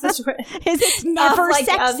twist. That's the twist. It's never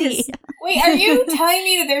sexy. Wait, are you telling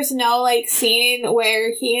me that there's no like scene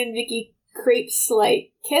where he and Vicky Krieps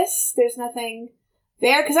like kiss? There's nothing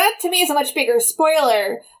there, because that to me is a much bigger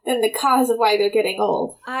spoiler than the cause of why they're getting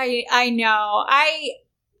old. I know.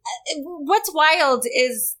 What's wild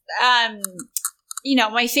is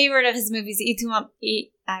my favorite of his movies,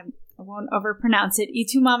 I won't overpronounce it. Y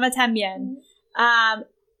tu mama también.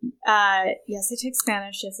 Yes, I took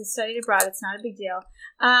Spanish. Yes, I studied abroad. It's not a big deal.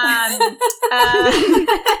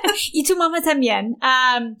 Y tu mama también.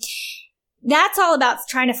 That's all about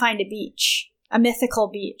trying to find a beach, a mythical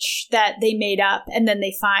beach that they made up and then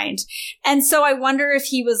they find. And so I wonder if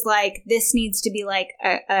he was like, this needs to be like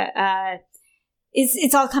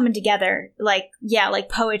it's all coming together. Like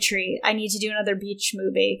poetry. I need to do another beach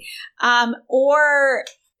movie.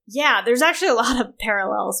 Yeah, there's actually a lot of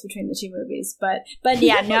parallels between the two movies, but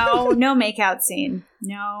yeah, no makeout scene.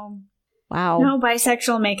 No. Wow. No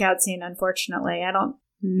bisexual makeout scene, unfortunately.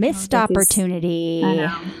 Missed opportunity. I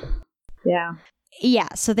know. Yeah. Yeah,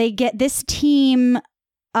 so they get this team,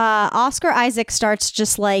 Oscar Isaac starts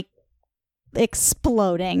just like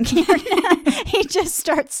exploding. He just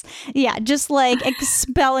starts just like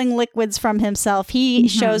expelling liquids from himself. He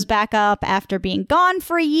shows back up after being gone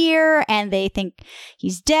for a year and they think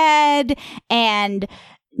he's dead, and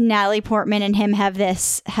Natalie Portman and him have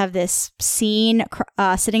this scene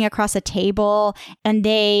sitting across a table, and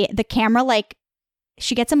the camera, like,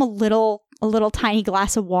 she gets him a little tiny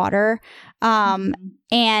glass of water,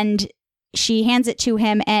 and she hands it to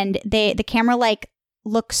him, and the camera like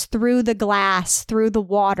looks through the glass, through the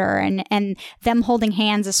water, and them holding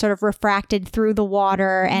hands is sort of refracted through the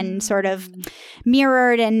water and sort of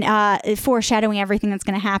mirrored and foreshadowing everything that's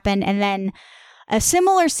going to happen. And then a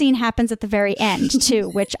similar scene happens at the very end too,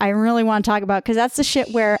 which I really want to talk about because that's the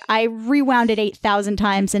shit where I rewound it 8,000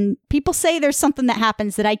 times and people say there's something that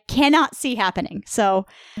happens that I cannot see happening. So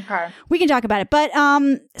we can talk about it. But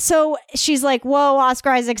so she's like, whoa, Oscar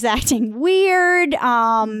Isaac's acting weird.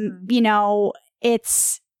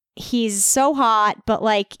 He's so hot, but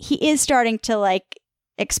like he is starting to like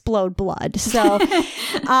explode blood. So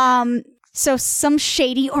So some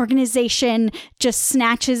shady organization just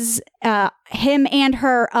snatches him and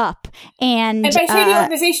her up. And by shady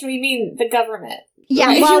organization, we mean the government. Yeah,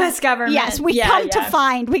 right. well, U.S. government. Yes, we come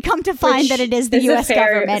to find that it is the U.S.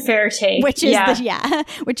 government. Fair take. Which is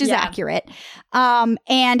accurate.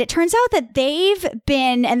 And it turns out that they've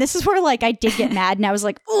been, and this is where like I did get mad, and I was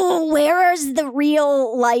like, oh, where is the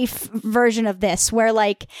real life version of this? Where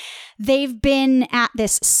like they've been at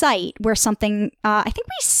this site where something, I think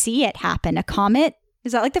we see it happen. A comet.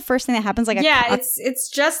 Is that like the first thing that happens? Like it's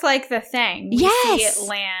just like The Thing. We see it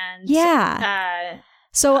land. Yeah.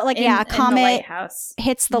 So like a comet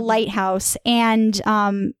hits the lighthouse, and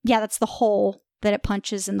that's the hole that it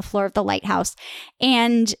punches in the floor of the lighthouse.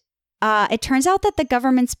 And it turns out that the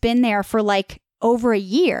government's been there for like over a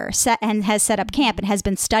year and has set up camp and has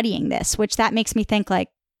been studying this, which that makes me think like,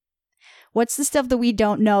 what's the stuff that we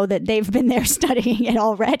don't know that they've been there studying it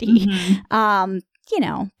already? Mm-hmm.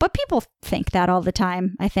 But people think that all the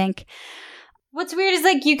time, I think. What's weird is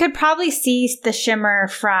like you could probably see the shimmer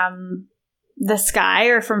from the sky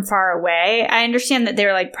or from far away. I understand that they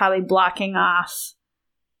were like probably blocking off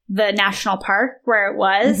the national park where it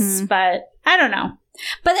was, but I don't know.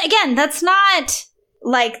 But again, that's not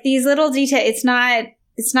like these little details. It's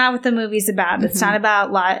not what the movie's about. Mm-hmm. It's not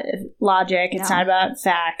about logic. It's not about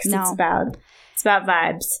facts. No. It's about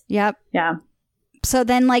vibes. Yep. Yeah. So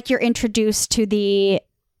then like you're introduced to the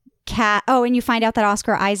cat. Oh, and you find out that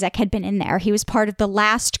Oscar Isaac had been in there. He was part of the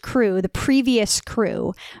last crew, the previous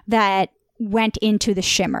crew that went into the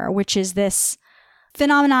shimmer, which is this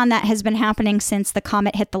phenomenon that has been happening since the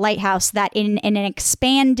comet hit the lighthouse, that in an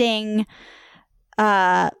expanding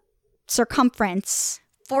circumference,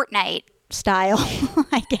 Fortnite style,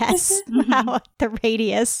 I guess, how the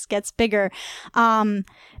radius gets bigger.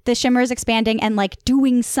 The shimmer is expanding and like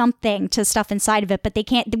doing something to stuff inside of it, but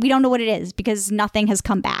we don't know what it is because nothing has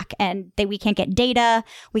come back, and we can't get data,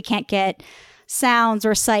 we can't get sounds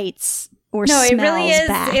or sights. No, it really is.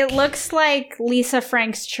 Back. It looks like Lisa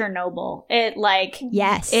Frank's Chernobyl. It like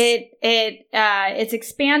it's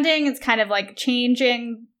expanding. It's kind of like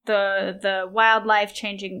changing the wildlife,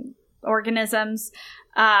 changing organisms,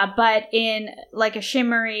 but in like a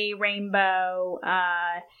shimmery rainbow,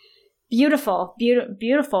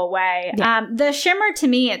 beautiful way. Yeah. The shimmer to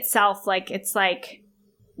me itself, like it's like.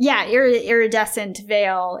 Yeah, iridescent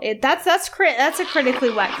veil. That's a critically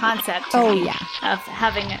wet concept. Of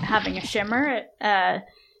having a shimmer. And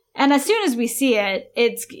as soon as we see it,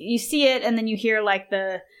 you see it, and then you hear like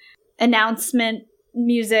the announcement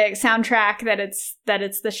music soundtrack that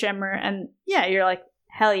it's the shimmer, and yeah, you're like,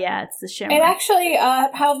 hell yeah, it's the shimmer. It actually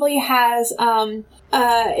probably has to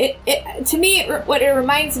me. What it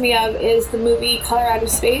reminds me of is the movie Color Out of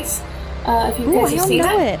Space. If you guys have seen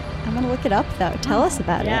it. I'm going to look it up, though. Tell us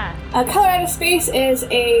about it. Color Out of Space is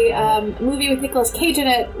a movie with Nicolas Cage in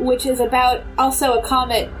it, which is about also a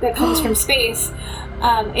comet that comes from space.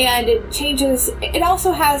 And it changes... It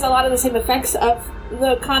also has a lot of the same effects of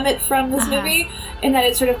the comet from this movie, in that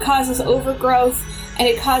it sort of causes overgrowth, and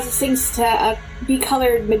it causes things to be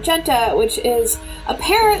colored magenta, which is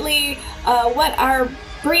apparently what our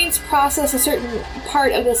brains process a certain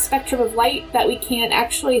part of the spectrum of light that we can't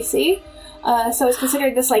actually see. So it's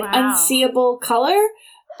considered this like unseeable color.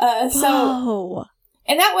 So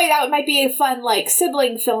in that way, that might be a fun like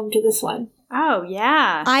sibling film to this one. Oh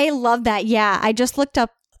yeah, I love that. Yeah, I just looked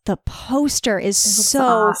up. The poster is so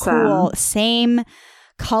awesome. Cool. Same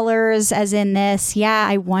colors as in this. Yeah,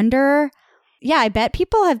 I wonder. Yeah, I bet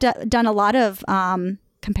people have done a lot of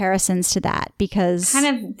comparisons to that because kind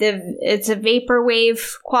of it's a vaporwave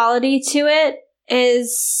quality to it.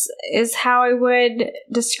 Is how I would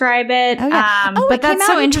describe it. Oh, yeah. But it that's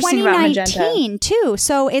so interesting about magenta too.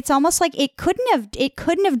 So it's almost like it couldn't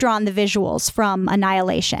have drawn the visuals from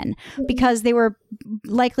Annihilation because they were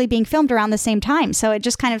likely being filmed around the same time. So it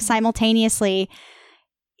just kind of simultaneously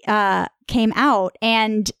came out,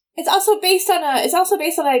 and it's also based on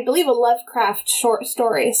I believe a Lovecraft short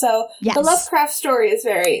story. So the Lovecraft story is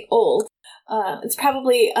very old. It's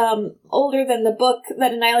probably older than the book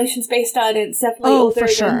that Annihilation's based on. It's definitely older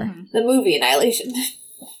than the movie Annihilation.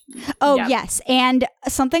 Yes. And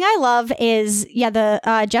something I love is,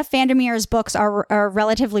 the Jeff Vandermeer's books are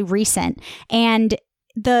relatively recent. And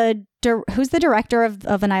who's the director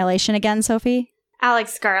of Annihilation again, Sophie?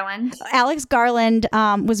 Alex Garland. Alex Garland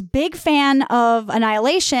was a big fan of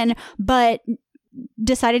Annihilation, but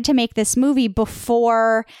decided to make this movie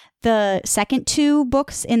before the second 2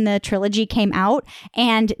 books in the trilogy came out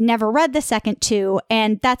and never read the second 2.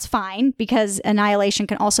 And that's fine because Annihilation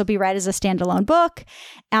can also be read as a standalone book.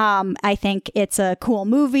 I think it's a cool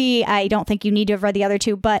movie. I don't think you need to have read the other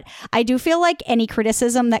 2, but I do feel like any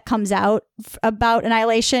criticism that comes out about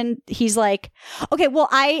Annihilation, he's like, okay, well,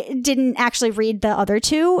 I didn't actually read the other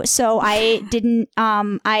 2, so I didn't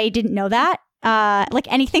know that. Like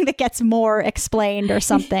anything that gets more explained or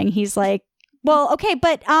something, he's like, well, okay,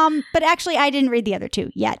 but actually, I didn't read the other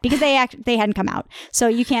 2 yet because they hadn't come out, so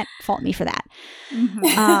you can't fault me for that.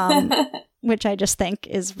 Which I just think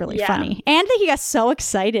is really funny. And that he got so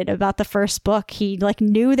excited about the first book, he like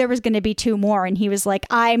knew there was going to be 2 more, and he was like,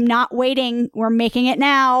 "I'm not waiting. We're making it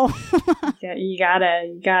now." Yeah, you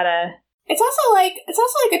gotta. It's also like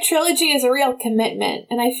a trilogy is a real commitment,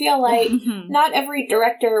 and I feel like not every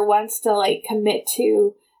director wants to like commit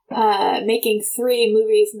to making 3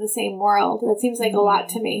 movies in the same world. That seems like a lot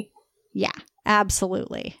to me. Yeah,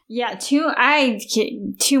 absolutely. Yeah, 2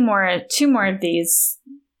 more of these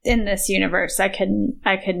in this universe. I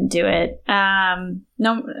couldn't do it.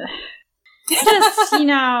 No, just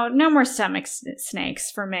no more stomach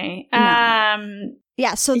snakes for me. No.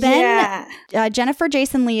 Yeah, so then Jennifer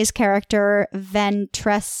Jason Leigh's character,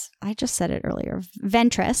 Ventress, I just said it earlier,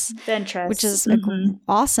 Ventress, which is an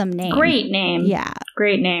awesome name. Great name. Yeah.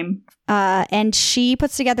 Great name. And she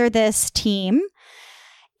puts together this team,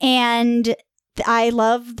 and I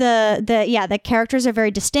love the characters are very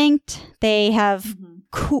distinct. They have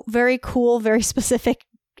very cool, very specific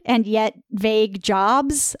and yet vague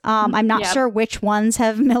jobs. I'm not sure which ones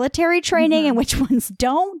have military training and which ones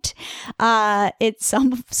don't. It's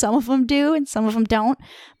some of them do and some of them don't.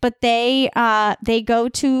 But they go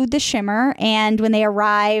to the Shimmer, and when they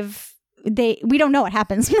arrive, we don't know what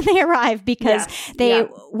happens when they arrive because they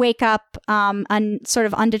wake up on sort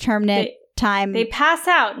of undeterminate time. They pass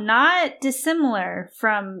out, not dissimilar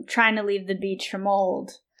from trying to leave the beach from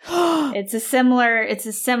old. It's a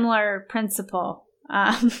similar principle.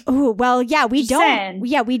 Oh, well, yeah, we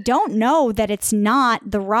don't know that it's not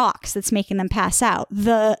the rocks that's making them pass out.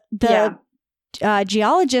 The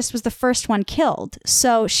geologist was the first one killed,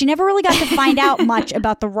 so she never really got to find out much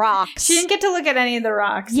about the rocks. She didn't get to look at any of the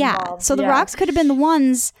rocks involved. So the rocks could have been the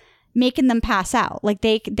ones making them pass out. Like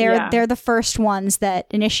they're the first ones that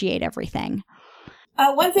initiate everything.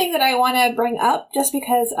 One thing that I want to bring up, just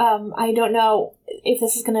because I don't know if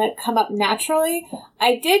this is going to come up naturally,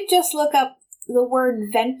 I did just look up the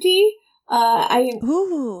word venti. And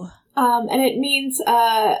it means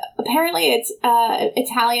apparently it's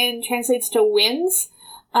Italian, translates to winds.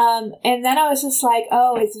 And then I was just like,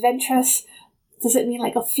 oh, it's ventress. Does it mean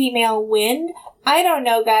like a female wind? I don't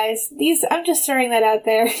know, guys. I'm just throwing that out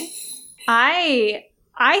there. I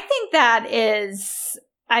think that is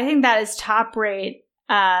top rate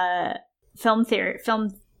film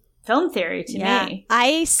theory to me.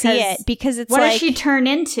 I see it because it's what like, does she turn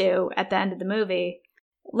into at the end of the movie?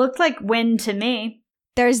 Looked like wind to me.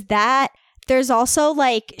 There's that. There's also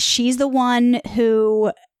like she's the one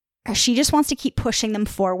who she just wants to keep pushing them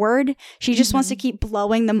forward. She just wants to keep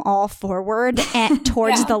blowing them all forward and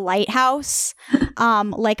towards the lighthouse,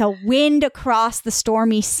 like a wind across the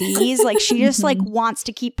stormy seas. Like she just like wants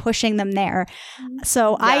to keep pushing them there.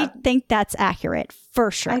 So I think that's accurate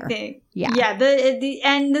for sure. I think,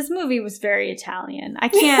 and this movie was very Italian. I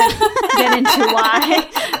can't get into why,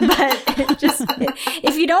 but just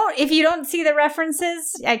if you don't see the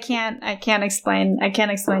references, I can't explain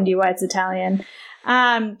to you why it's Italian.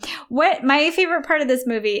 What my favorite part of this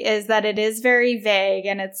movie is that it is very vague,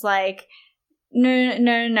 and it's like,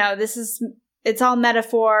 no, it's all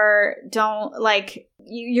metaphor. Don't like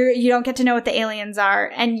you don't get to know what the aliens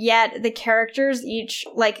are, and yet the characters each,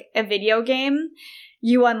 like a video game,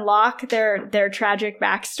 you unlock their tragic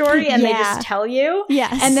backstory, and they just tell you,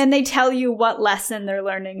 and then they tell you what lesson they're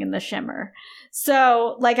learning in the Shimmer.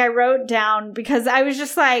 So like I wrote down, because I was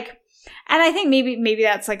just like, and I think maybe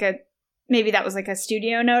that's like maybe that was like a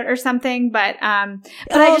studio note or something, but I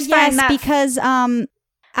just find that because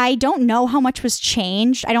I don't know how much was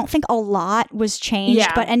changed. I don't think a lot was changed,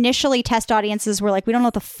 but initially test audiences were like, we don't know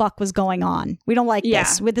what the fuck was going on. We don't like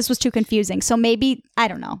this. This was too confusing. So maybe, I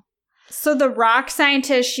don't know. So the rock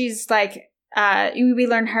scientist, she's like, we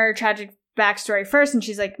learn her tragic backstory first, and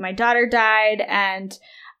she's like, my daughter died, and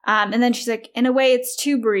then she's like, in a way, it's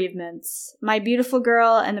 2 bereavements, my beautiful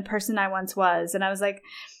girl and the person I once was. And I was like,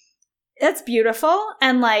 that's beautiful.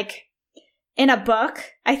 And like in a book,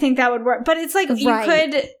 I think that would work. But it's like you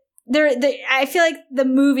could I feel like the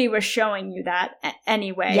movie was showing you that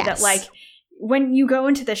anyway. That like when you go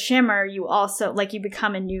into the Shimmer, you also like you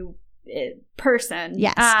become a new person.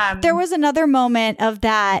 Yes. There was another moment of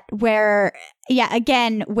that where,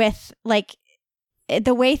 again, with like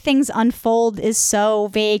the way things unfold is so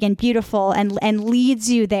vague and beautiful and leads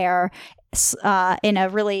you there in a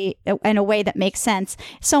way that makes sense.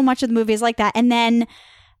 So much of the movie is like that. And then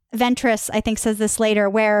Ventress, I think, says this later,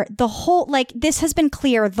 where the whole, like, this has been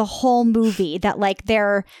clear the whole movie that, like,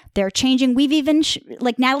 they're changing. We've even,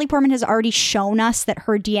 like, Natalie Portman has already shown us that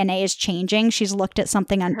her DNA is changing. She's looked at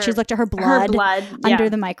something, she's looked at her blood under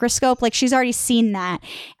the microscope. Like, she's already seen that.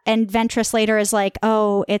 And Ventress later is like,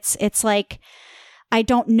 oh, it's like, I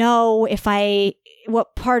don't know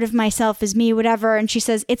what part of myself is me, whatever. And she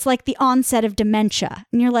says, it's like the onset of dementia.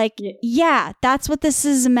 And you're like, yeah, that's what this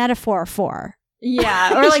is a metaphor for.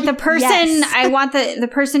 Yeah, or like the person, I want the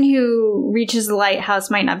person who reaches the lighthouse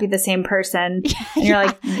might not be the same person. And you're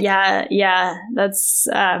like, that's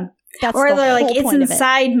or they're like, it's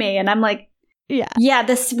inside me. And I'm like,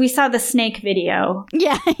 we saw the snake video.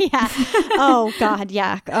 Yeah. Oh God,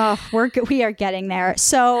 yeah. Oh, we are getting there.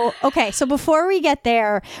 So, okay. So before we get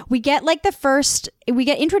there, we get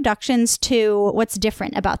introductions to what's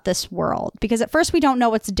different about this world, because at first we don't know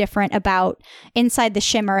what's different about inside the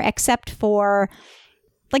Shimmer, except for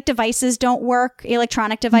like devices don't work,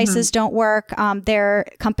 electronic devices don't work, their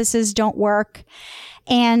compasses don't work,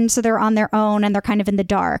 and so they're on their own and they're kind of in the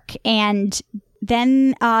dark. And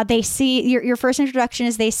then they see your first introduction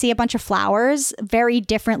is they see a bunch of flowers, very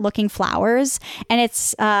different looking flowers, and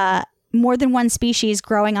it's more than one species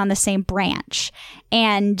growing on the same branch.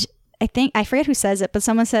 And I forget who says it, but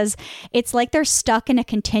someone says it's like they're stuck in a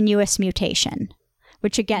continuous mutation,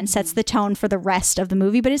 which again sets the tone for the rest of the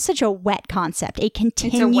movie. But it's such a wet concept, a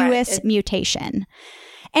continuous mutation.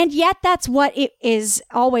 And yet that's what it is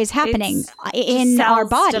always happening in our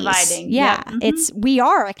bodies. Dividing. Yeah. We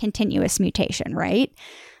are a continuous mutation, right?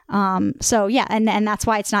 So yeah, and that's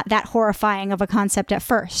why it's not that horrifying of a concept at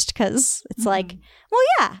first, because it's like, well,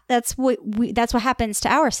 yeah, that's what happens to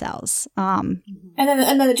our cells. And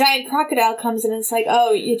then the giant crocodile comes in and it's like,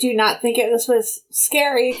 oh, you do not think this was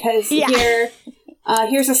scary, because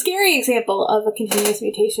here's a scary example of a continuous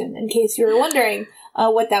mutation, in case you were wondering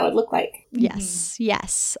what that would look like. Yes.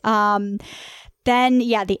 Then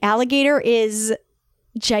the alligator is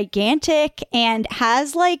gigantic and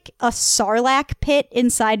has like a sarlacc pit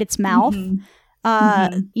inside its mouth.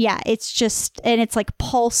 It's just, and it's like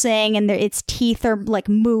pulsing, and its teeth are like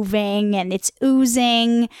moving, and it's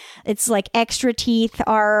oozing. It's like extra teeth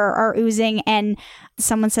are oozing, and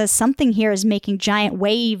someone says something here is making giant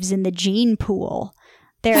waves in the gene pool.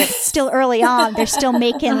 They're still early on. They're still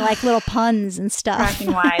making like little puns and stuff.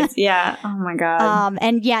 Cracking wise. Yeah. Oh my God.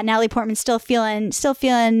 And Natalie Portman's still feeling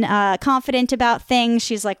confident about things.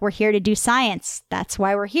 She's like, we're here to do science. That's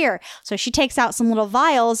why we're here. So she takes out some little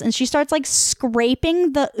vials and she starts like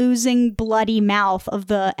scraping the oozing bloody mouth of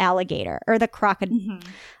the alligator or the crocodile.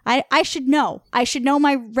 I should know. I should know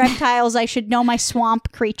my reptiles. I should know my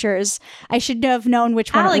swamp creatures. I should have known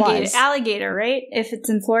which one it was. Alligator, right? If it's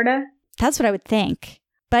in Florida? That's what I would think.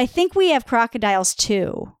 But I think we have crocodiles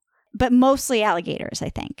too, but mostly alligators, I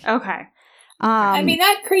think. Okay. I mean,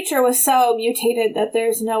 that creature was so mutated that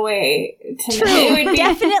there's no way to know. It would be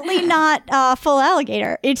definitely not full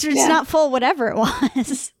alligator. It's just not full whatever it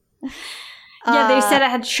was. They said it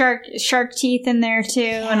had shark teeth in there too,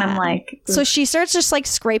 and I'm like, so she starts just like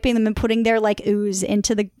scraping them and putting their like ooze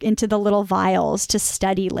into the little vials to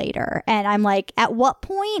study later. And I'm like, at what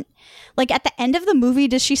point, like at the end of the movie,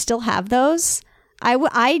 does she still have those?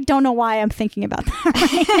 I don't know why I'm thinking about that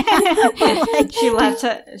right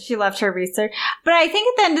now. She left her research. But I think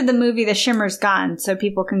at the end of the movie, the Shimmer's gone, so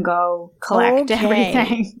people can go collect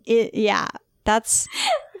everything. It's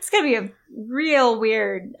going to be a real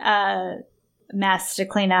weird mess to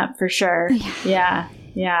clean up for sure. Yeah.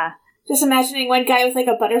 Just imagining one guy with like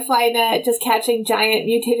a butterfly net just catching giant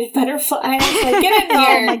mutated butterflies. Like, get in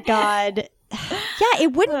here. Oh my God. Yeah,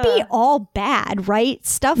 it wouldn't be all bad, right?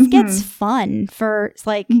 Stuff gets fun for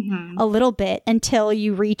like a little bit until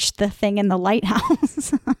you reach the thing in the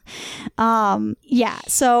lighthouse.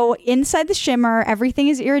 So inside the Shimmer, everything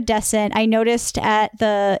is iridescent. I noticed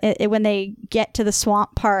when they get to the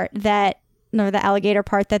swamp part the alligator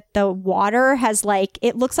part, that the water has like,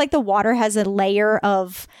 it looks like the water has a layer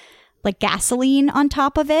of like gasoline on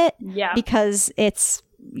top of it. Yeah. Because it's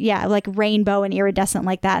like rainbow and iridescent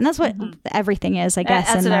like that. And that's what everything is, I guess.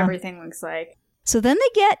 That's what everything looks like. So then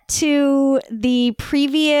they get to the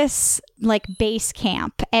previous like base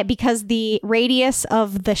camp, because the radius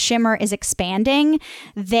of the Shimmer is expanding.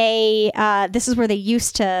 This is where they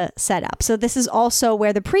used to set up. So this is also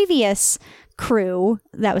where the previous crew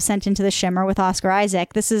that was sent into the Shimmer with Oscar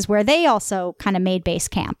Isaac, this is where they also kind of made base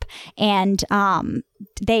camp. And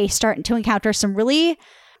they start to encounter some really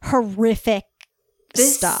horrific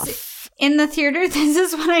stuff. In the theater, this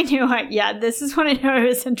is when I knew this is when I knew I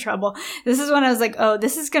was in trouble. This is when I was like, oh,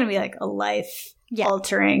 this is going to be like a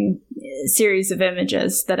life-altering series of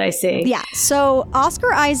images that I see. Yeah, so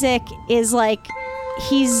Oscar Isaac is like,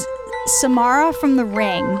 he's Samara from The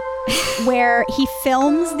Ring, where he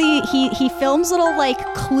films he films little like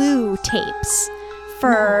clue tapes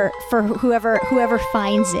for whoever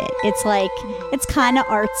finds it. It's like, it's kind of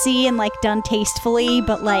artsy and like done tastefully,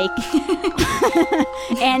 but like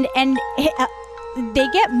and they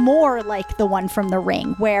get more like the one from The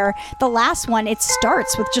Ring, where the last one, it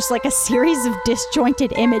starts with just like a series of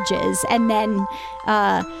disjointed images and then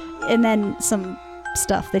some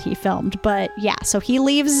stuff that he filmed. But yeah, so he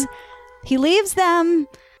leaves them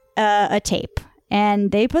a tape,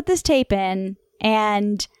 and they put this tape in,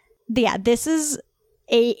 and yeah, this is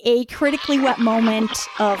a critically wet moment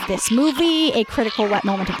of this movie, a critical wet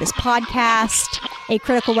moment of this podcast, a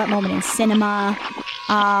critical wet moment in cinema,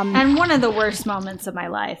 and one of the worst moments of my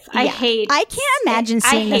life. I can't imagine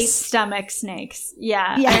seeing this. I hate stomach snakes.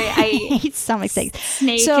 Yeah. I hate stomach snakes.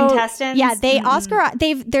 Snake intestines. Yeah,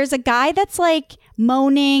 there's a guy that's like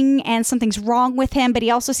moaning and something's wrong with him, but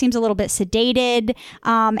he also seems a little bit sedated.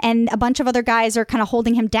 And a bunch of other guys are kind of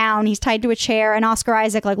holding him down. He's tied to a chair, and Oscar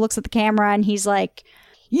Isaac like looks at the camera and he's like,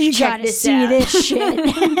 you gotta see this shit.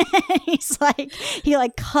 He's like, he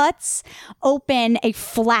like cuts open a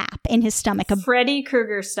flap in his stomach. Freddy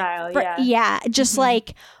Krueger style, Yeah, just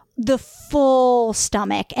like the full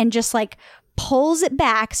stomach, and just like pulls it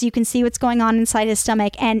back so you can see what's going on inside his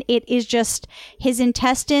stomach. And it is just his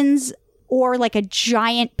intestines, or like a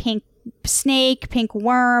giant pink snake, pink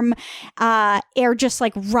worm, are just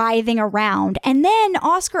like writhing around. And then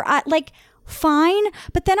Oscar, fine,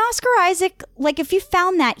 but then Oscar Isaac, like, if you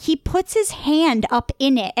found that, he puts his hand up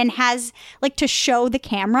in it and has like to show the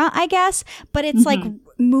camera, I guess, but it's like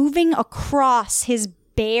moving across his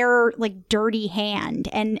bare, like, dirty hand.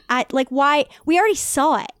 And I like, why? We already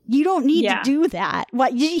saw it. You don't need to do that.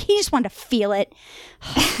 What? He just wanted to feel it.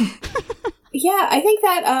 Yeah, I think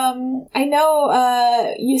that, I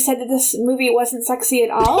know you said that this movie wasn't sexy at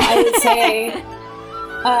all. I would say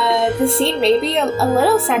the scene may be a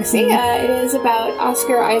little sexy. It is about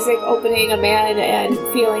Oscar Isaac opening a man and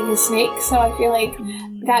feeling his snake, so I feel like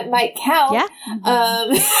that might count. Yeah.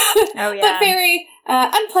 But very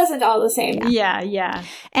unpleasant all the same. Yeah.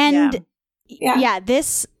 And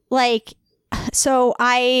this, like, so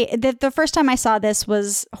the first time I saw this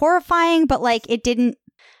was horrifying, but like it didn't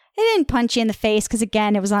punch you in the face, because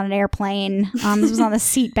again, it was on an airplane. This was on the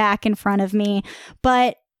seat back in front of me.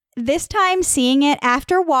 But this time, seeing it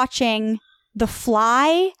after watching The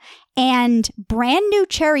Fly and Brand New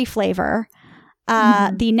Cherry Flavor,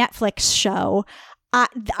 the Netflix show,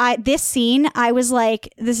 this scene, I was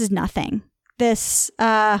like, this is nothing. This,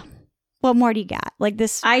 what more do you got? Like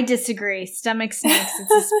this? I disagree. Stomach snakes. It's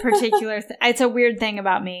this particular. It's a weird thing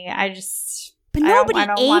about me. But nobody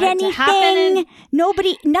ate anything.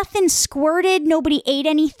 Nothing squirted. Nobody ate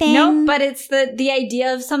anything. Nope, but it's the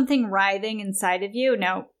idea of something writhing inside of you.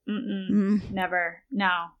 No, never.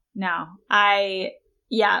 No. Or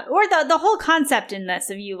the whole concept in this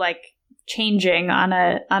of you like changing on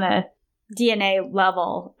a DNA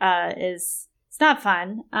level it's not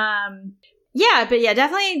fun.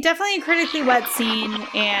 Definitely a critically wet scene,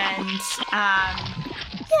 and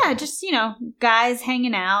just, guys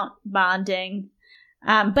hanging out, bonding.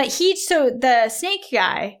 But the snake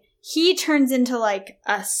guy, he turns into like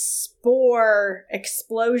a spore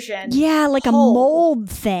explosion. Yeah, like a mold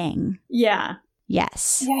thing. Yeah.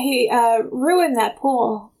 Yes. Yeah, he ruined that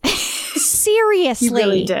pool. Seriously. He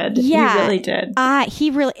really did. Yeah. He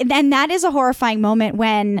really did. And that is a horrifying moment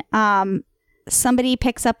when somebody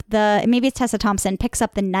picks up maybe it's Tessa Thompson, picks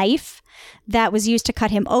up the knife that was used to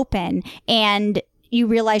cut him open, and you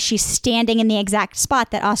realize she's standing in the exact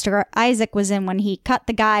spot that Oscar Isaac was in when he cut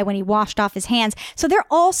the guy, when he washed off his hands. So they're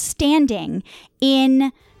all standing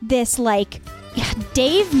in this like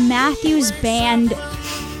Dave Matthews Band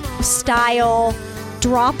style,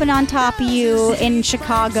 dropping on top of you in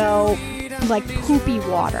Chicago, like poopy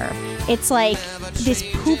water. It's like this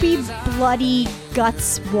poopy, bloody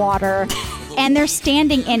guts water. And they're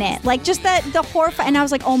standing in it. Like, just the horror. And I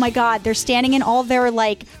was like, oh my God, they're standing in all their,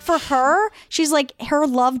 like, for her, she's like her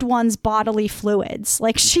loved one's bodily fluids.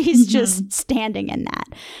 Like, she's just standing in that.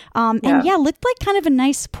 And looked like kind of a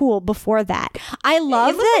nice pool before that. I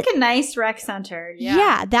love it. It looked like a nice rec center.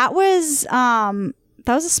 Yeah, that was a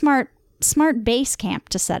smart base camp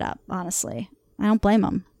to set up, honestly. I don't blame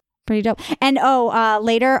them. pretty dope. And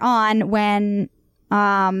later on when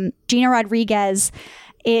Gina Rodriguez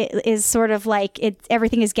is sort of like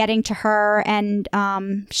everything is getting to her, and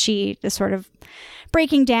she is sort of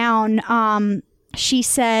breaking down. She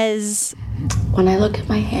says, when I look at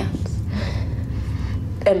my hands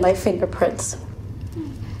and my fingerprints,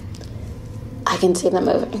 I can see them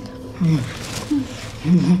moving.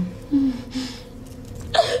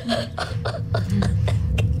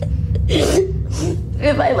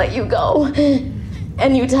 If I let you go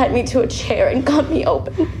and you tied me to a chair and cut me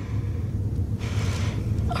open,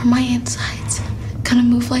 are my insides gonna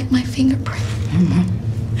move like my fingerprint?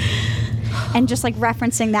 And just like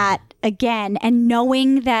referencing that again, and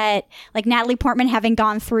knowing that like Natalie Portman having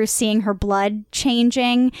gone through seeing her blood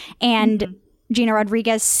changing, and Gina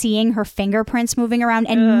Rodriguez seeing her fingerprints moving around,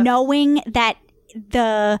 and knowing that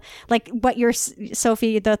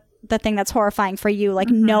Sophie, the thing that's horrifying for you, like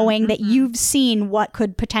knowing that you've seen what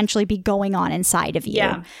could potentially be going on inside of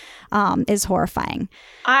you, is horrifying.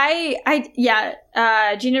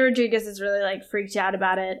 Gina Rodriguez is really like freaked out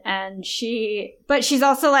about it, and but she's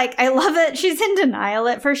also like, I love it. She's in denial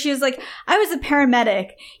at first. She was like, I was a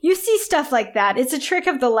paramedic. You see stuff like that. It's a trick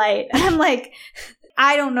of the light. And I'm like,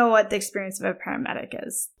 I don't know what the experience of a paramedic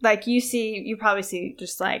is. Like you probably see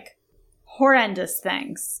just like horrendous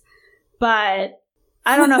things, but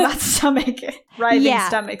I don't know about stomach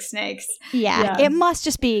snakes. Yeah, it must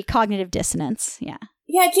just be cognitive dissonance. Yeah,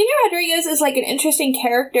 Gina Rodriguez is like an interesting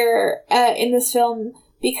character in this film,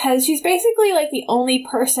 because she's basically like the only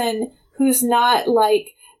person who's not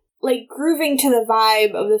like grooving to the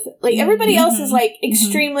vibe of the everybody else is like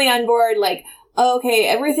extremely on board, like, okay,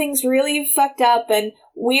 everything's really fucked up and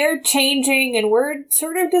we're changing and we're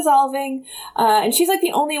sort of dissolving, and she's like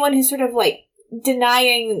the only one who's sort of like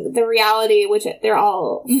denying the reality which they're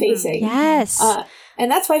all facing. Yes. And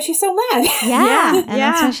that's why she's so mad.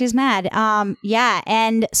 That's why she's mad.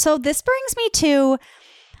 And so this brings me to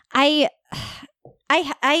I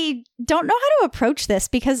don't know how to approach this,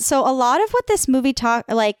 because so a lot of what this movie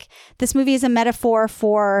this movie is a metaphor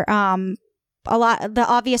for a lot. The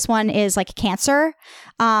obvious one is like cancer,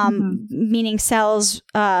 meaning cells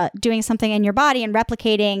doing something in your body and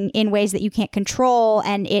replicating in ways that you can't control,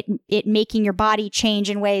 and it making your body change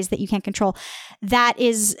in ways that you can't control. That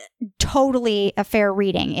is totally a fair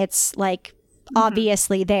reading. It's like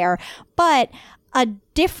obviously there, but a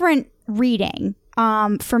different reading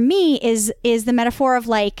for me is the metaphor of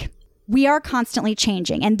like, we are constantly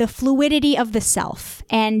changing, and the fluidity of the self,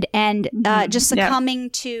 and just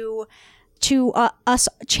succumbing to us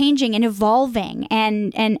changing and evolving,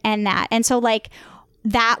 and that. And so like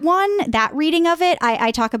that reading of it,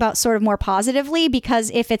 I talk about sort of more positively, because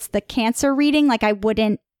if it's the cancer reading, like I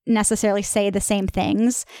wouldn't necessarily say the same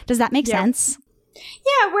things. Does that make sense?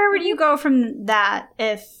 Yeah. Where would you go from that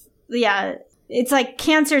it's like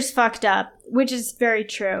cancer's fucked up, which is very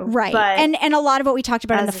true. Right. But and a lot of what we talked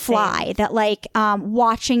about in The Fly, that like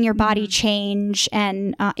watching your body change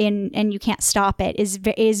and you can't stop it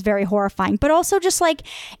is very horrifying. But also just like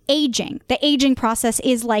aging. The aging process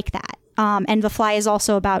is like that. And The Fly is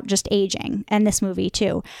also about just aging, and this movie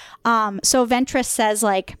too. So Ventress says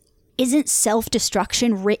like, isn't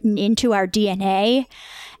self-destruction written into our DNA?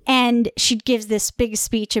 And she gives this big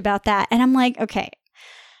speech about that. And I'm like, okay,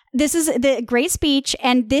 this is the great speech,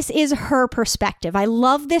 and this is her perspective. I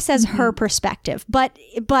love this as her perspective, but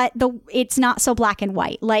it's not so black and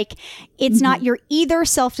white. Like, it's not, you're either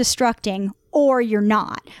self-destructing or you're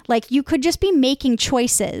not. Like, you could just be making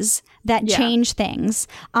choices that change things,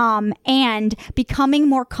 and becoming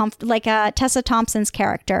more comfortable, like Tessa Thompson's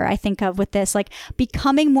character I think of with this, like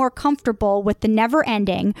becoming more comfortable with the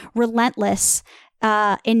never-ending, relentless,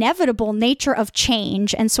 inevitable nature of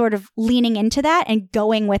change, and sort of leaning into that and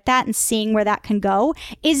going with that and seeing where that can go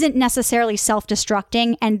isn't necessarily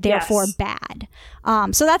self-destructing and therefore bad.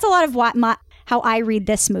 So that's a lot of how I read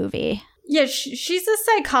this movie. Yeah, she's a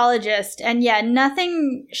psychologist, and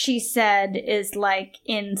nothing she said is like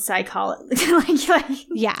in psychology,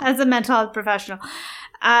 as a mental health professional.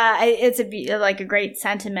 It's a great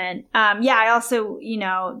sentiment. I also,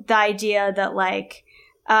 the idea that like,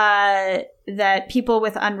 that people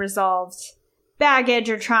with unresolved baggage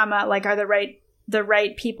or trauma like are the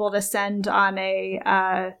right people to send on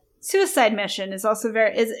a suicide mission is also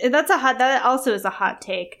that also is a hot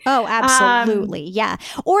take. Oh, absolutely. Yeah.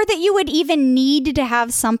 Or that you would even need to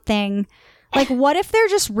have something like, what if they're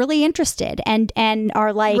just really interested and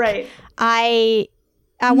are like, I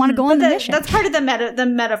want to go on the mission. That's part of the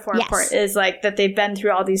metaphor part, is like that they've been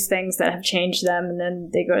through all these things that have changed them, and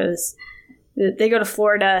then they go to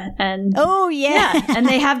Florida and and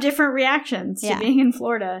they have different reactions to being in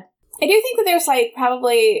Florida. I do think that there's like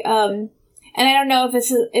probably, and I don't know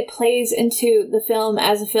if it plays into the film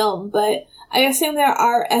as a film, but I assume there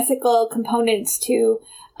are ethical components to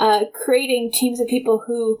creating teams of people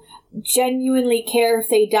who genuinely care if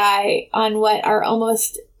they die on what are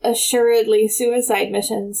almost assuredly suicide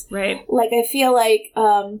missions. Right. Like, I feel like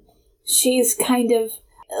she's kind of,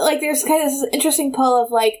 like, there's kind of this interesting pull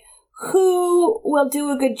of, like, who will do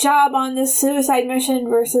a good job on this suicide mission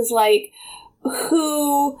versus, like,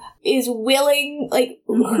 who is willing, like,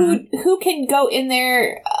 who can go in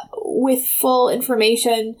there with full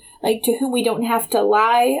information, like, to whom we don't have to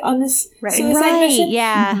lie on this suicide mission.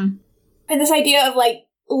 Yeah. Mm-hmm. And this idea of, like,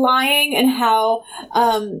 lying and how,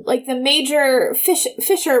 like, the major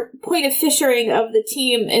point of fissuring of the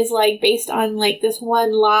team is, like, based on, like, this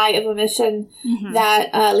one lie of a mission that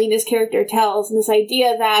Lena's character tells. And this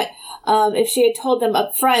idea that if she had told them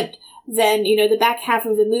up front, then, you know, the back half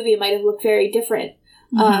of the movie might have looked very different.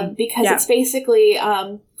 Because it's basically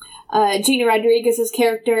Gina Rodriguez's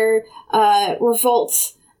character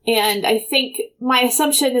revolts. And I think my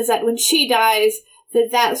assumption is that when she dies,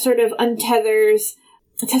 that sort of untethers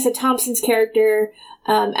Tessa Thompson's character,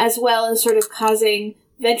 as well as sort of causing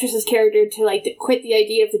Ventress's character to, like, to quit the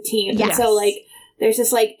idea of the team. Yes. And so, like, there's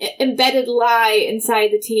this, like, embedded lie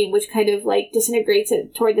inside the team, which kind of, like, disintegrates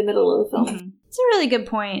it toward the middle of the film. It's a really good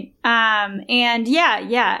point. And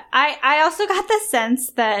yeah. I also got the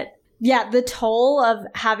sense that, the toll of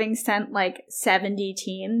having sent, like, 70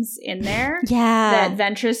 teams in there that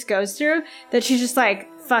Ventress goes through, that she's just like,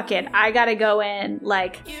 fuck it, I gotta go in.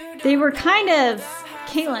 Like, they were kind of,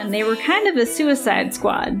 Caitlin, they were kind of a Suicide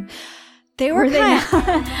Squad. They were kind of...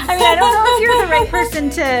 I mean, I don't know if you're the right person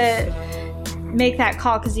to make that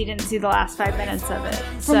call because you didn't see the last 5 minutes of it.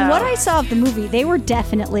 From what I saw of the movie, they were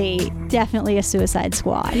definitely a Suicide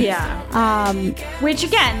Squad. Yeah. Which,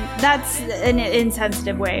 again, that's an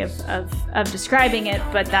insensitive way of describing it,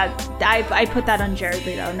 but that I put that on Jared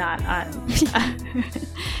Leto, not on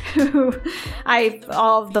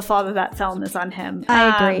all of the fault of that film is on him.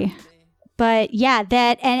 I agree. But yeah,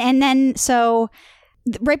 that and then so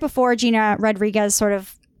right before Gina Rodriguez sort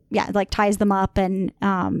of like ties them up and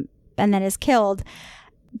then is killed,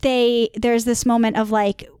 there's this moment of,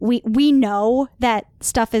 like, we know that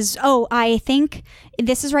stuff is, I think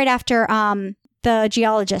this is right after the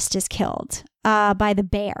geologist is killed by the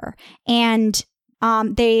bear, and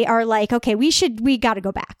they are like, okay, we got to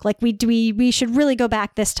go back, like we should really go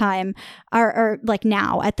back this time, or like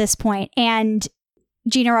now at this point. And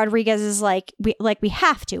Gina Rodriguez is like, we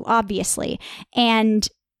have to, obviously. And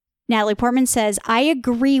Natalie Portman says, I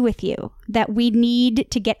agree with you that we need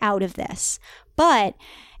to get out of this. But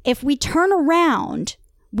if we turn around,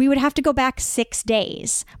 we would have to go back 6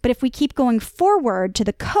 days. But if we keep going forward to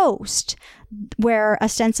the coast, where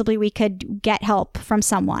ostensibly we could get help from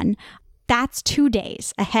someone, that's 2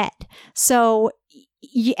 days ahead. So,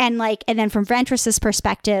 and then from Ventress's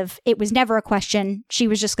perspective, it was never a question. She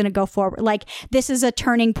was just going to go forward. Like, this is a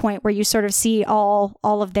turning point where you sort of see all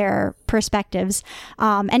of their perspectives.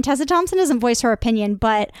 And Tessa Thompson doesn't voice her opinion,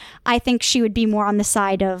 but I think she would be more on the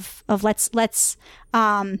side of let's they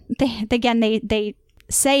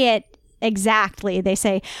say it exactly. They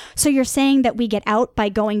say, so you're saying that we get out by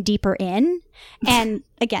going deeper in? And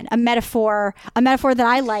again, a metaphor that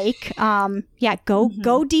I like.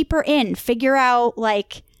 Go deeper in, figure out,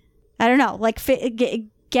 like, I don't know, like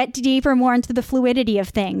get deeper, more into the fluidity of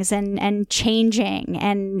things and changing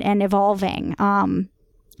and evolving. I'm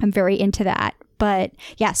very into that. But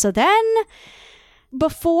yeah, so then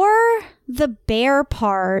before the bear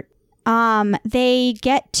part, they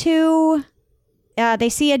get to, they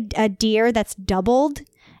see a deer that's doubled.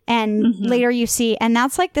 And later you see, and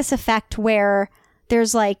that's like this effect where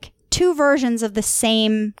there's like two versions of the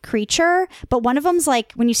same creature, but one of them's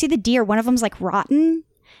like, when you see the deer, one of them's like rotten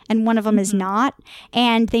and one of them is not,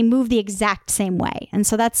 and they move the exact same way. And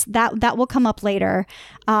so that will come up later.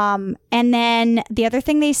 And then the other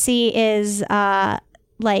thing they see is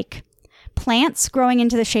like plants growing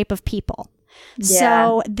into the shape of people. Yeah.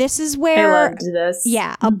 So this is where I loved this.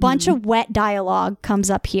 Yeah, a bunch of wet dialogue comes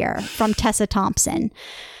up here from Tessa Thompson.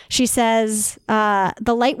 She says,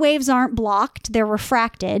 the light waves aren't blocked, they're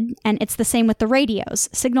refracted, and it's the same with the radios.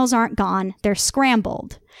 Signals aren't gone, they're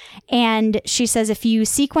scrambled. And she says if you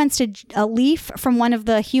sequenced a leaf from one of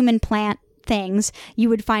the human plant things, you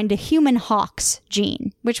would find a human hawk's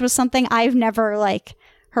gene, which was something I've never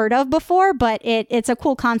heard of before, but it's a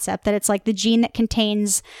cool concept that it's like the gene that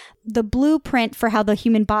contains the blueprint for how the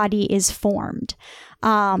human body is formed.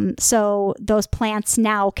 So those plants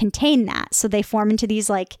now contain that. So they form into these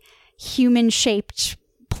human shaped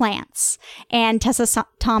plants. And Tessa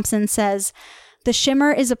Thompson says, The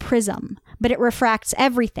shimmer is a prism, but it refracts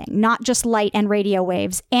everything, not just light and radio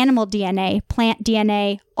waves, animal DNA, plant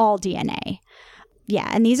DNA, all DNA. Yeah,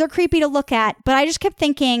 and these are creepy to look at, but I just kept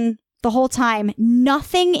thinking the whole time,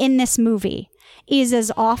 nothing in this movie is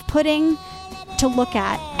as off-putting to look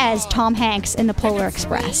at as Tom Hanks in the Polar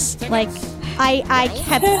Express. Like, I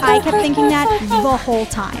kept thinking that the whole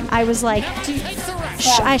time. I was like,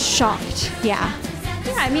 I shocked. Yeah.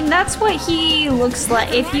 Yeah, I mean, that's what he looks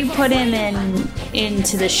like. If you put him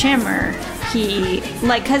into the shimmer, he,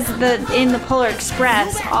 like, because in the Polar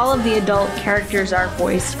Express, all of the adult characters are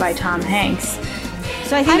voiced by Tom Hanks.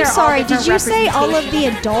 So I think I'm sorry, did you say all of the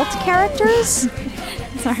adult characters?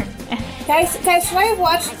 Sorry. Guys, should I have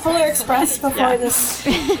watched Polar Express before this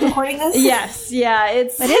recording this? Yes, yeah, it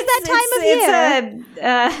is that time of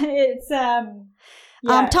year.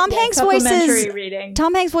 Tom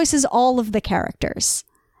Hanks voices all of the characters,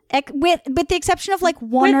 with the exception of like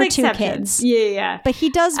one or two kids. Yeah. But he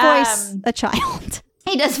does voice a child.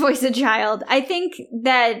 He does voice a child. I think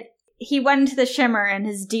that he went into the shimmer and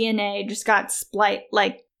his DNA just got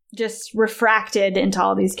just refracted into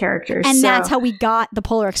all these characters. And that's how we got the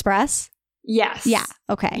Polar Express? Yes. Yeah.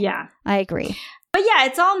 Okay. Yeah. I agree. But yeah,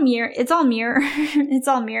 it's all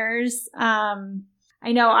mirrors.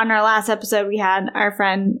 I know on our last episode we had our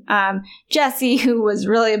friend Jesse, who was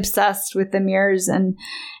really obsessed with the mirrors and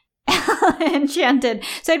Enchanted.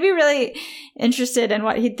 So I'd be really interested in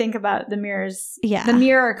what he'd think about the mirrors. Yeah. The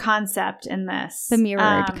mirror concept in this. The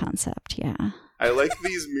mirrored concept, yeah. I like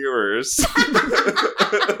these mirrors.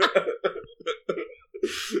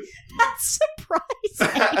 That's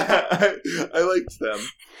surprising. I liked them.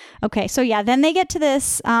 Okay, so yeah, then they get to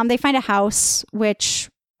this. They find a house, which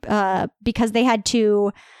because they had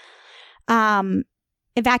to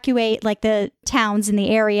evacuate like the towns in the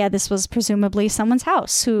area. This was presumably someone's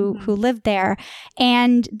house who lived there,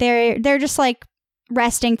 and they're just like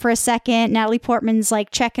resting for a second. Natalie Portman's like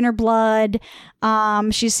checking her blood.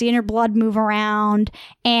 She's seeing her blood move around,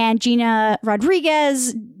 and Gina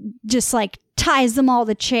Rodriguez just like ties them all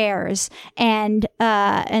to chairs and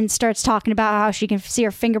starts talking about how she can see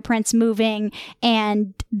her fingerprints moving.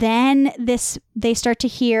 And then they start to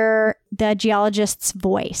hear the geologist's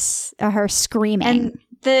voice, her screaming. And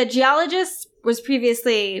the geologist was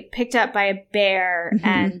previously picked up by a bear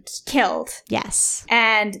and killed. Yes.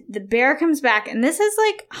 And the bear comes back, and this has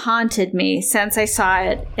like haunted me since I saw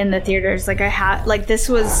it in the theaters. Like this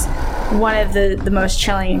was one of the most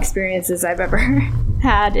chilling experiences I've ever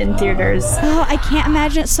had in theaters. Oh, I can't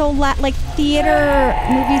imagine it. So movie theater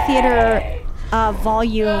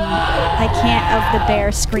volume. I can't of the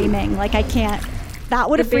bear screaming. Like I can't. That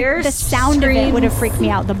would have the sound of it would have freaked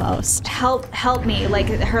me out the most. Help me! Like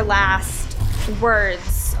her last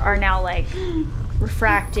words are now like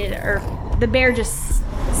refracted, or the bear just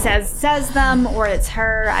says them, or it's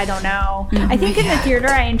her. I don't know. I think in the theater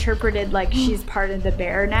I interpreted like she's part of the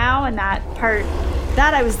bear now, and that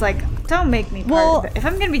I was like, don't make me part of it. If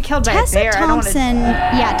I'm gonna be killed by a bear, I don't want to.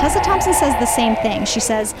 Tessa Thompson says the same thing. She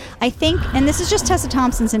says, I think, and this is just Tessa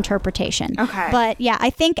Thompson's interpretation. Okay. But yeah, I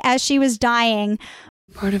think as she was dying,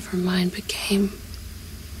 part of her mind became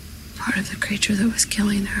part of the creature that was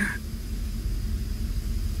killing her.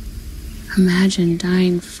 Imagine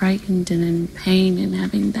dying frightened and in pain and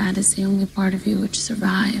having that as the only part of you which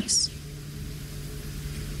survives.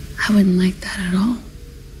 I wouldn't like that at all.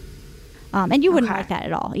 And you wouldn't like that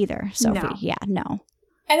at all either, Sophie. No. Yeah, no.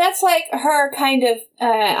 And that's like her kind of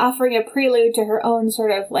offering a prelude to her own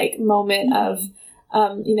sort of like moment of,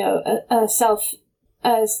 a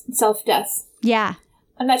self-death. Yeah.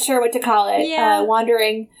 I'm not sure what to call it. Yeah.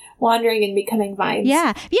 Wandering and becoming vines.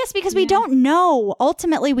 Yeah. Yes, because we don't know.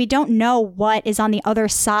 Ultimately, we don't know what is on the other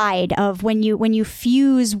side of when you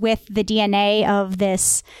fuse with the DNA of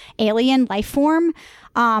this alien life form.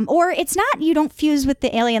 Or it's not you don't fuse with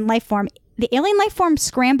the alien life form. The alien life form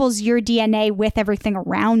scrambles your DNA with everything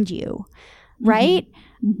around you, right?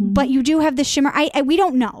 Mm-hmm. But you do have the shimmer. We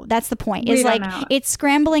don't know. That's the point. Is like know. It's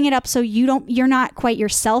scrambling it up so you're not quite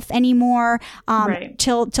yourself anymore. Right.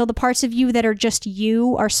 Till the parts of you that are just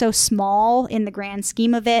you are so small in the grand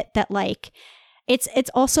scheme of it that like it's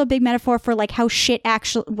also a big metaphor for like how shit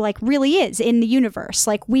actually like really is in the universe.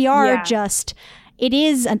 Like we are just. It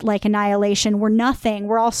is like annihilation. We're nothing.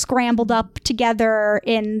 We're all scrambled up together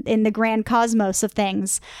in the grand cosmos of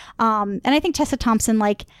things. And I think Tessa Thompson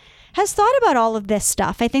like has thought about all of this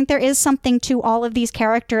stuff. I think there is something to all of these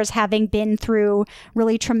characters having been through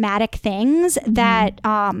really traumatic things that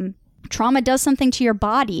trauma does something to your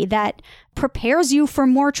body that prepares you for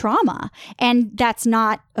more trauma. And that's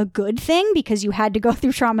not a good thing because you had to go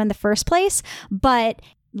through trauma in the first place. But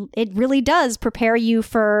it really does prepare you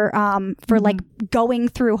for like going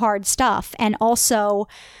through hard stuff. And also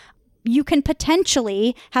you can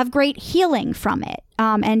potentially have great healing from it.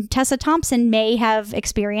 And Tessa Thompson may have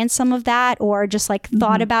experienced some of that, or just like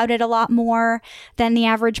thought about it a lot more than the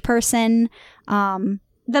average person.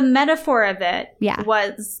 The metaphor of it Yeah.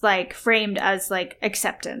 was like framed as like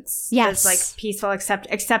acceptance. Yes. As like peaceful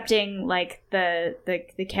accepting like the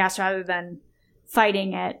chaos rather than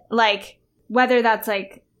fighting it. Like whether that's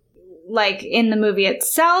like in the movie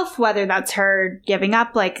itself, whether that's her giving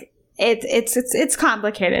up, like it's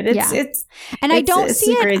complicated. It's and I don't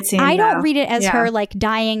see a great it. scene, I don't though. read it as Yeah. her like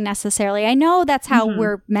dying necessarily. I know that's how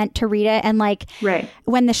we're meant to read it. And like Right.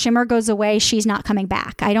 when the shimmer goes away, she's not coming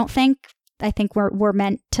back. I think we're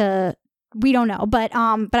meant to. We don't know, but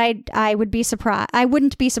I would be surprised. I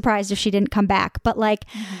wouldn't be surprised if she didn't come back. But like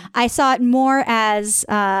I saw it more as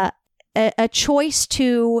a choice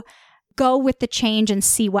to go with the change and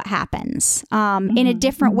see what happens in a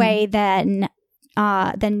different way than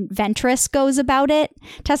Ventress goes about it.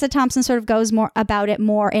 Tessa Thompson sort of goes more about it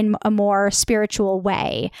more in a more spiritual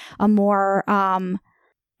way, a more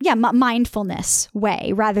mindfulness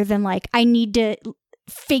way, rather than like I need to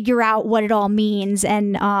figure out what it all means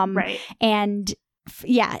and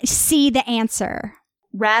see the answer.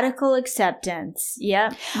 Radical acceptance.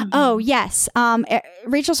 Yep. Oh yes.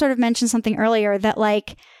 Rachel sort of mentioned something earlier that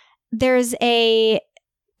like there's a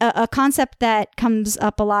concept that comes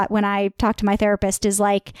up a lot when I talk to my therapist is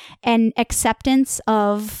like an acceptance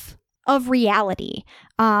of reality.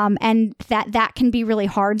 And that can be really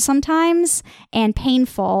hard sometimes and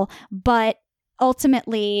painful, but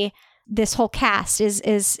ultimately this whole cast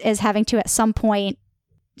is having to at some point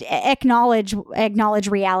acknowledge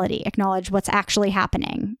reality, acknowledge what's actually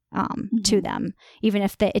happening to them, even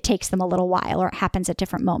if it takes them a little while or it happens at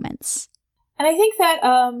different moments. And I think that,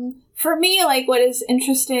 for me, like, what is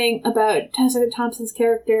interesting about Tessa Thompson's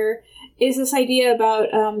character is this idea about,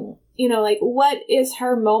 like, what is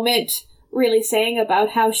her moment really saying about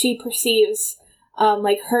how she perceives,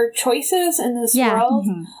 like, her choices in this world?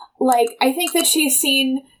 Like, I think that she's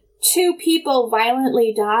seen 2 people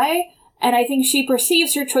violently die, and I think she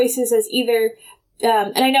perceives her choices as either,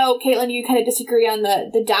 and I know, Caitlin, you kind of disagree on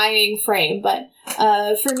the dying frame, but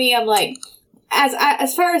for me, I'm like,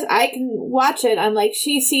 as far as I can watch it, I'm like,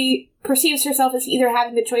 she perceives herself as either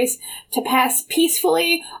having the choice to pass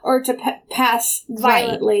peacefully or to pass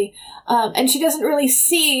violently. Right. And she doesn't really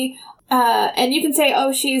see, and you can say,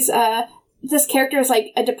 oh, she's, this character is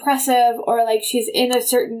like a depressive or like she's in a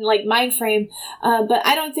certain like mind frame. But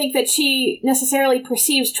I don't think that she necessarily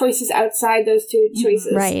perceives choices outside those 2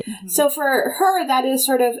 choices. Right. So for her, that is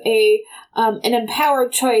sort of an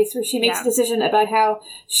empowered choice where she makes a decision about how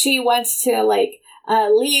she wants to like,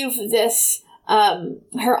 leave this,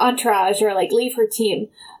 her entourage or like leave her team.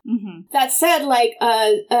 That said, like,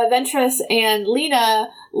 Ventress and Lena,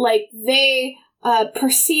 like they,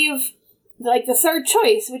 perceive like the third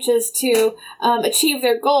choice, which is to achieve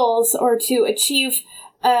their goals or to achieve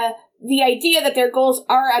the idea that their goals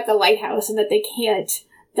are at the lighthouse and that they can't,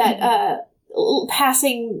 that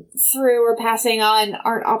passing through or passing on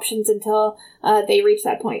aren't options until they reach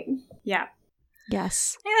that point. Yeah.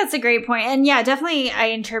 Yes. I think that's a great point. And yeah, definitely I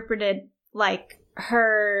interpreted like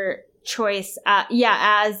her choice,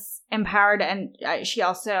 as empowered. And she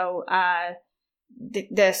also,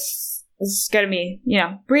 this is going to be,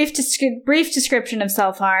 brief description of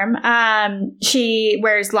self-harm. She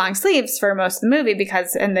wears long sleeves for most of the movie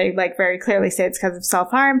and they like very clearly say it's because of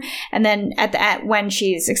self-harm. And then at the end, when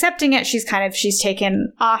she's accepting it, she's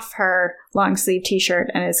taken off her long sleeve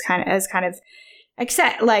t-shirt and is kind of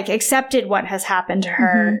accepted what has happened to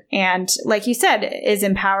her. And like you said, is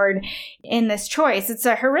empowered in this choice. It's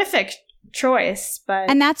a horrific choice,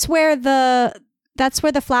 and that's where the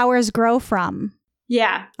flowers grow from.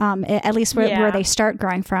 Yeah. At least where they start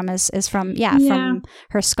growing from is from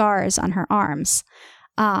her scars on her arms.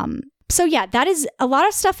 So yeah, that is a lot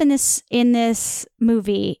of stuff in this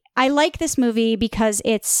movie. I like this movie because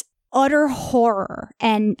it's utter horror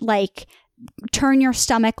and like turn your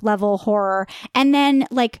stomach level horror, and then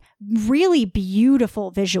like really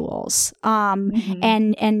beautiful visuals,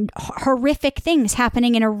 and horrific things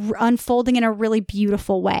happening unfolding in a really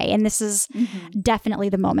beautiful way. And this is definitely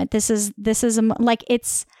the moment. This is like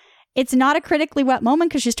it's not a critically wet moment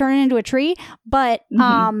because she's turning into a tree, but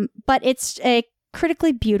it's a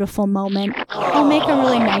critically beautiful moment. I'll make a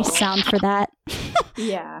really nice sound for that.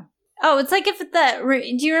 Yeah. Oh, it's like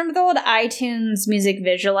do you remember the old iTunes music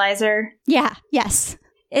visualizer? Yeah, yes.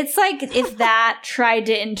 It's like if that tried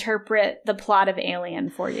to interpret the plot of Alien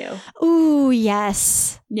for you. Ooh,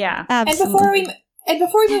 yes. Yeah. Absolutely. And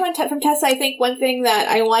before we move on from Tessa, I think one thing that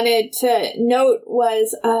I wanted to note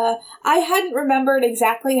was I hadn't remembered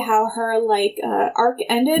exactly how her arc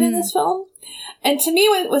ended in this film. And to me,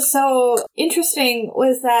 what was so interesting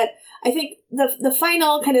was that I think the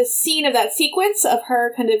final kind of scene of that sequence of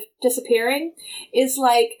her kind of disappearing is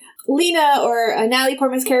like Lena or Natalie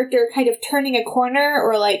Portman's character kind of turning a corner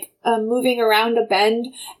or moving around a bend,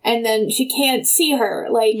 and then she can't see her.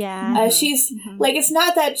 She's like, it's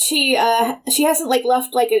not that she hasn't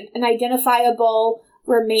left an identifiable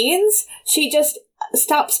remains. She just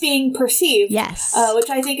stops being perceived. Yes. Which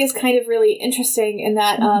I think is kind of really interesting in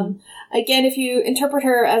that, again, if you interpret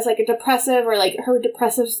her as a depressive or her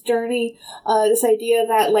depressive journey, this idea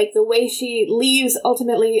that the way she leaves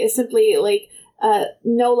ultimately is simply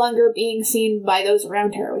no longer being seen by those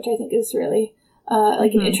around her, which I think is really an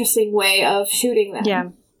interesting way of shooting that. Yeah.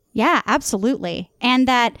 Yeah, absolutely. And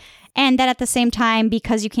that at the same time,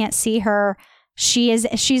 because you can't see her, she's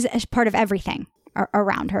part of everything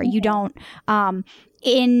around her. You don't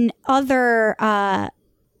in other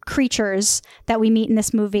creatures that we meet in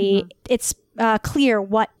this movie, it's clear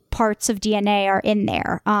what parts of DNA are in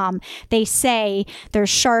there. They say there's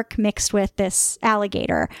shark mixed with this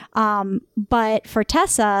alligator. But for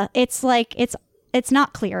Tessa, it's it's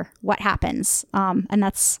not clear what happens. And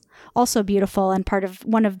that's also beautiful and part of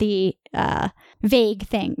one of the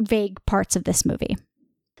vague parts of this movie.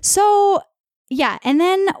 So, yeah. And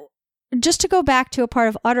then just to go back to a part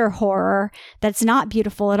of utter horror that's not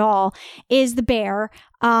beautiful at all is the bear.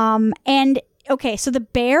 And okay, so the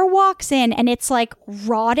bear walks in and it's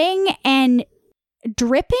rotting and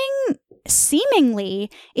dripping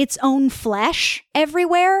seemingly its own flesh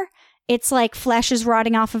everywhere. It's flesh is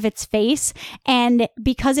rotting off of its face, and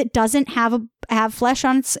because it doesn't have flesh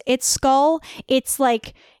on its skull, it's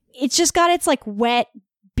just got its wet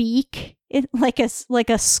beak, like a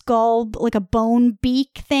skull, like a bone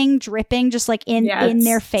beak thing dripping just in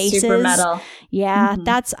their faces. Super metal. Yeah,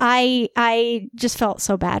 that's I just felt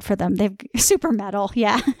so bad for them. They've super metal.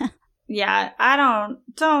 Yeah. Yeah, I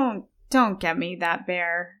don't get me that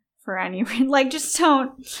bear for any reason. Just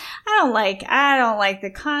don't. I don't like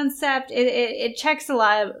the concept. It checks a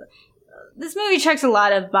lot of. This movie checks a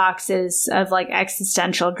lot of boxes of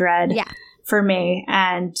existential dread. Yeah. For me,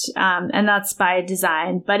 and that's by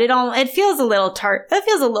design, but it feels a little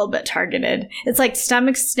bit targeted. It's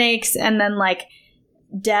stomach snakes and then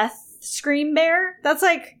death scream bear. That's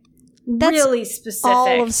really specific.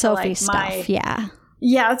 All of Sophie's stuff. Yeah,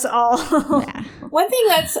 it's all. Yeah. One thing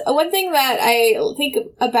that I think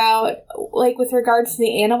about, with regards to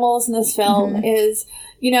the animals in this film is,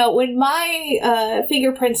 when my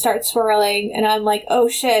fingerprint starts swirling and I'm like, oh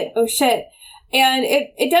shit. And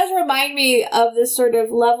it does remind me of this sort of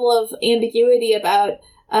level of ambiguity about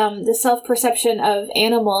the self-perception of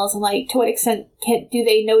animals and to what extent do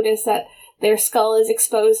they notice that their skull is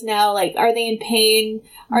exposed now? Are they in pain?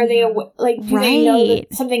 Are they do they know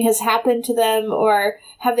that something has happened to them, or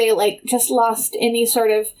have they just lost any sort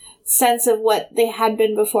of sense of what they had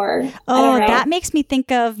been before? Oh, that makes me think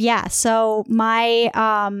of so my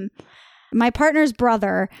partner's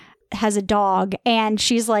brother has a dog and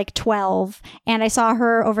she's 12, and I saw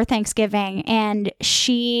her over Thanksgiving and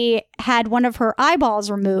she had one of her eyeballs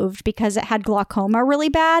removed because it had glaucoma really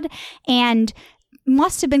bad and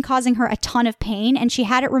must have been causing her a ton of pain, and she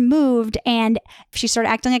had it removed and she started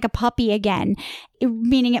acting like a puppy again,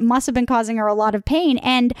 meaning it must have been causing her a lot of pain.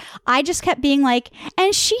 And I just kept being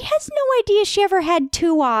and she has no idea she ever had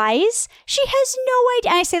two eyes. She has no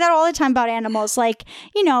idea. And I say that all the time about animals. They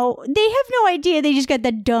have no idea they just got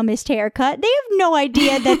the dumbest haircut. They have no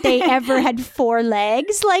idea that they ever had four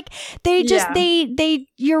legs.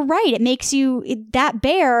 You're right. It makes you, that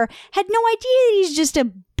bear had no idea he's just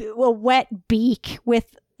a wet beak with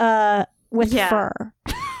fur.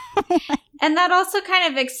 And that also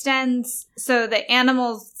kind of extends, so the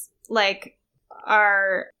animals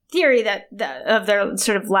our theory that of their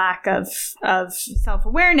sort of lack of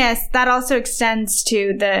self-awareness, that also extends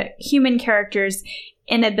to the human character's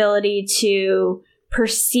inability to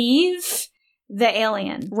perceive the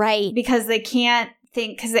alien, right? Because they can't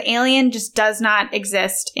think, because the alien just does not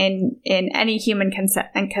exist in any human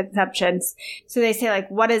conceptions. So they say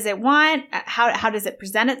what does it want? How does it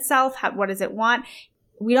present itself? What does it want?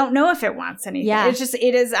 We don't know if it wants anything. Yeah.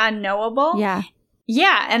 It is unknowable. Yeah.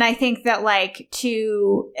 Yeah. And I think that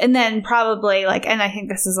and then probably and I think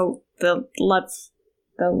this is the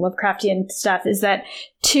Lovecraftian stuff, is that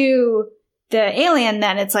to the alien,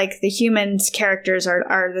 then it's the humans' characters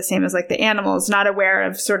are the same as the animals, not aware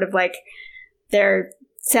of sort of their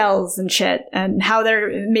cells and shit and how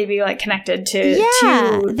they're maybe connected to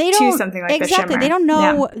something like the Shimmer. They don't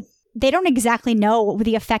know they don't exactly know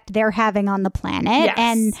the effect they're having on the planet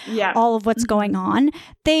and all of what's going on.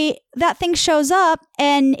 That thing shows up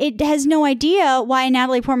and it has no idea why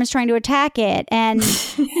Natalie Portman's trying to attack it. And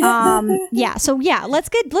let's go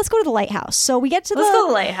to the lighthouse. So we get to let's go to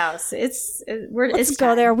the lighthouse. Let's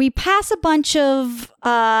go there. We pass a bunch of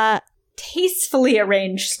tastefully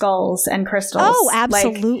arranged skulls and crystals. Oh,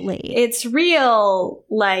 absolutely. It's real,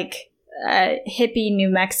 hippie New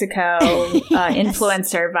Mexico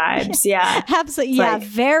influencer vibes. Yeah, absolutely. Yeah,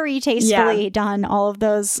 very tastefully done. All of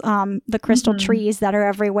those the crystal trees that are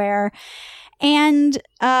everywhere, and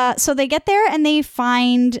so they get there and they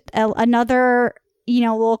find another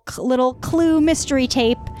little clue mystery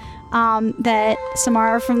tape that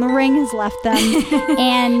Samara from The Ring has left them,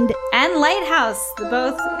 and Lighthouse.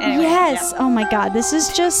 Both. Anyway, yes. Oh my God, this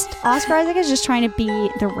is just Oscar Isaac is just trying to be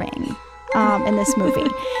The Ring. In this movie.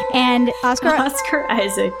 And Oscar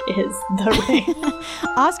Isaac is The Ring.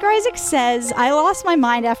 Oscar Isaac says, I lost my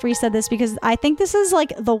mind after he said this because I think this is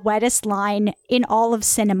the wettest line in all of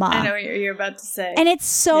cinema. I know what you're about to say. And it's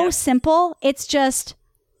so simple. It's just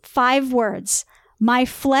 5 words. My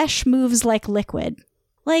flesh moves like liquid.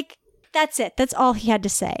 That's it. That's all he had to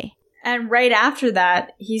say. And right after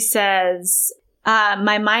that, he says,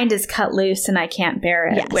 my mind is cut loose and I can't bear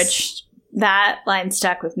it, which... That line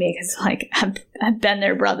stuck with me because, I've been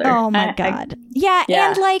there, brother. Oh my God!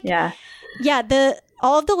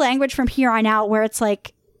 All of the language from here on out, where it's am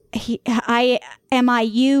I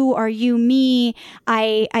you? Are you me?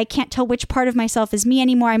 I can't tell which part of myself is me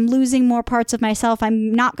anymore. I'm losing more parts of myself.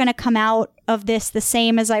 I'm not going to come out of this the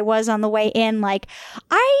same as I was on the way in. I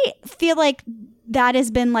feel like that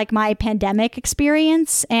has been my pandemic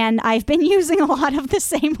experience, and I've been using a lot of the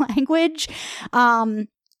same language.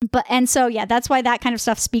 That's why that kind of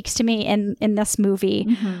stuff speaks to me in this movie.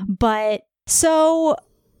 Mm-hmm. But so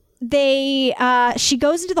she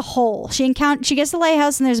goes into the hole. She gets to the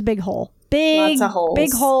lighthouse and there's a big hole. Lots of holes.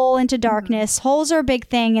 Big hole into darkness. Mm-hmm. Holes are a big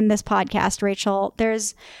thing in this podcast, Rachel.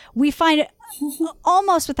 We find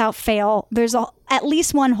almost without fail, there's at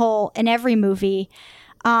least one hole in every movie.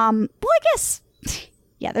 I guess...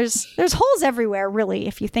 Yeah, there's holes everywhere, really,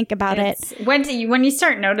 if you think about it. When you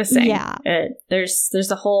start noticing,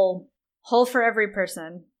 there's a hole for every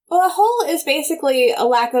person. Well, a hole is basically a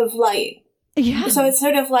lack of light. Yeah. So it's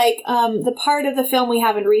sort of the part of the film we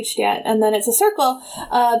haven't reached yet, and then it's a circle.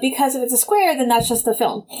 Because if it's a square, then that's just the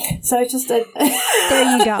film. So it's just a...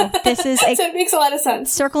 There you go. This is... So it makes a lot of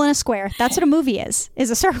sense. Circle and a square. That's what a movie is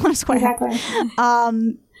a circle and a square. Exactly.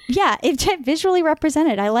 It's visually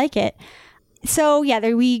represented. I like it. So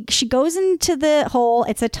she goes into the hole.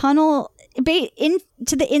 It's a tunnel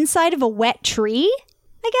into the inside of a wet tree,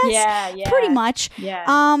 I guess. Yeah. Pretty much.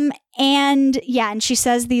 Yeah. And she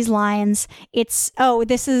says these lines.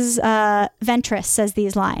 This is Ventress says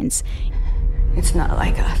these lines. It's not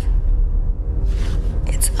like us.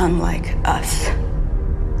 It's unlike us.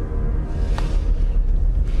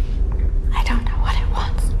 I don't know what it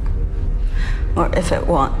wants, or if it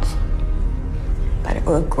wants. But it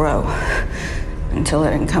will grow until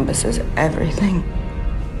it encompasses everything.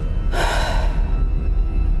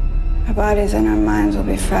 Our bodies and our minds will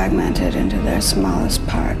be fragmented into their smallest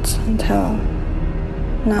parts until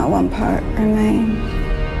not one part remains.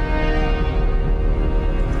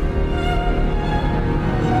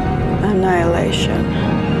 Annihilation.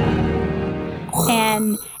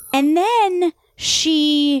 And then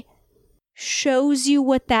she shows you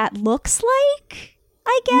what that looks like.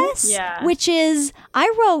 I guess. Yeah. Which is,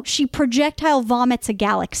 I wrote, she projectile vomits a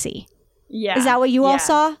galaxy. Yeah. Is that what you all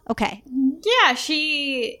saw? Okay. Yeah,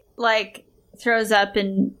 she, throws up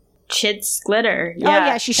and shits glitter. Yeah, oh,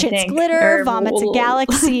 yeah, she shits glitter, vomits a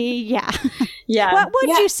galaxy. Yeah. Yeah. What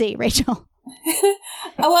did you see, Rachel? I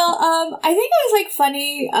think it was,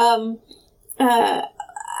 funny.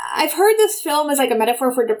 I've heard this film as, a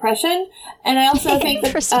metaphor for depression, and I also think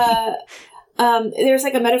that... there's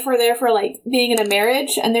a metaphor there for being in a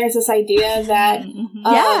marriage, and there's this idea that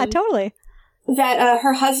yeah, totally, that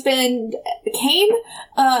her husband Cain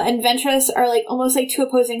and Ventress are almost two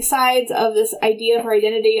opposing sides of this idea of her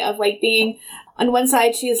identity of being on one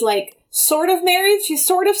side she's sort of married, she's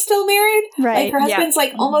sort of still married, right? Her husband's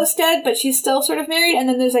almost dead, but she's still sort of married, and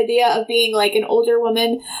then there's idea of being an older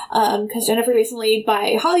woman, because Jennifer Jason Leigh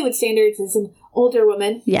by Hollywood standards is an older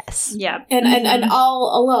woman. Yes. Yeah. And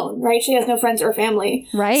all alone, right? She has no friends or family.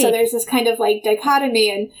 Right. So there's this kind of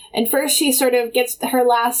dichotomy, and first she sort of gets her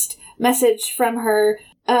last message from her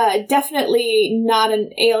definitely not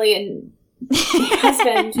an alien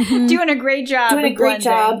husband. Doing a great job. Doing a great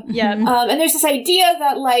job. Yeah. And there's this idea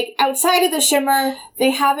that, like, outside of the Shimmer,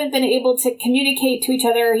 they haven't been able to communicate to each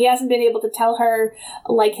other. He hasn't been able to tell her,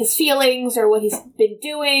 like, his feelings or what he's been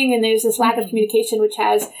doing. And there's this lack of communication, which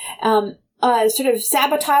has sort of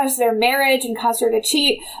sabotaged their marriage and caused her to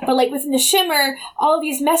cheat. But, like, within the Shimmer, all of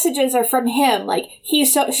these messages are from him. Like,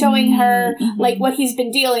 he's showing her, like, what he's been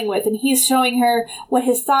dealing with, and he's showing her what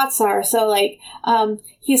his thoughts are. So, like,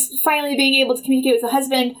 he's finally being able to communicate with the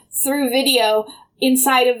husband through video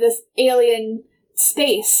inside of this alien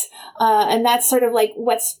space. And that's sort of, like,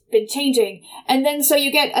 what's been changing. And then, so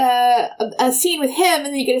you get a scene with him, and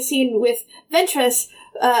then you get a scene with Ventress,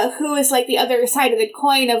 who is, like, the other side of the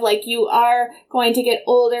coin of, like, you are going to get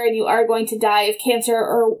older and you are going to die of cancer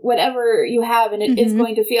or whatever you have, and it is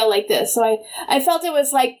going to feel like this. So I felt it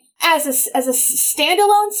was, like, as a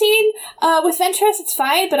standalone scene with Ventress, it's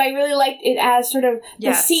fine, but I really liked it as sort of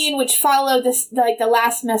the scene which followed this, like, the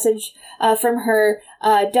last message from her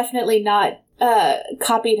definitely not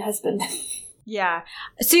copied husband. Yeah.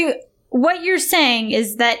 So what you're saying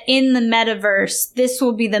is that in the metaverse, this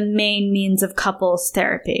will be the main means of couples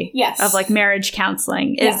therapy. Yes. Of, like, marriage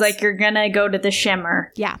counseling. Is like, you're going to go to the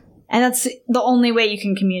Shimmer. Yeah. And that's the only way you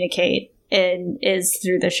can communicate is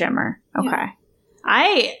through the Shimmer. Okay.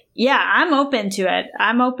 Yeah. I'm open to it.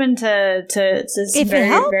 I'm open to some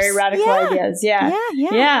very radical ideas. Yeah.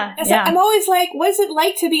 I'm always like, what is it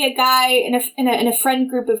like to be a guy in a friend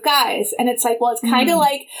group of guys? And it's like, well, it's kind of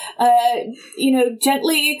like,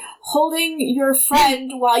 gently holding your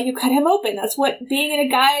friend while you cut him open. That's what being in a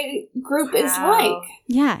guy group is like.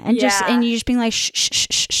 Yeah, and you just being like,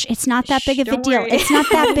 shh, it's not that big of a deal. It's not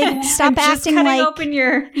that big. Stop acting like. Just cutting open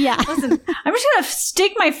your. Yeah. Listen, I'm just gonna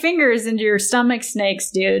stick my fingers into your stomach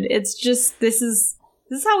snakes, dude. It's just this is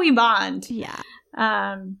how we bond. Yeah.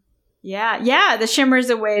 The Shimmer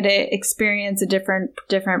is a way to experience a different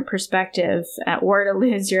perspective, or to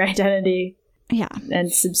lose your identity. Yeah,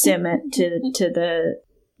 and subsume it to the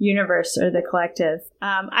universe or the collective.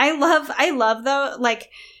 I love though, like,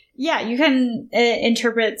 you can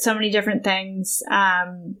interpret so many different things,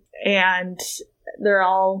 and they're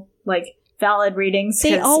all, like, valid readings.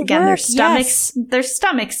 They all again, work. There's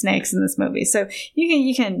stomach snakes in this movie, so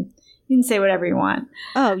you can say whatever you want.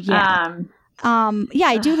 Oh yeah.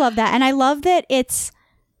 I do love that, and I love that it's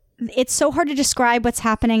so hard to describe what's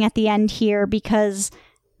happening at the end here, because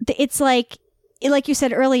it's like you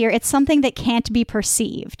said earlier, it's something that can't be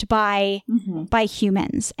perceived by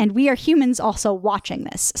humans. And we are humans also watching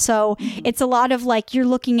this. So it's a lot of, like, you're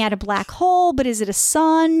looking at a black hole, but is it a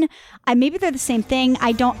sun? Maybe they're the same thing.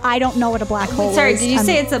 I don't know what a black hole is. Sorry, did you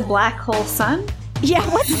say it's a black hole sun? Yeah,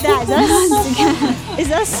 what's that? Is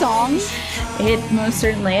that a song? It most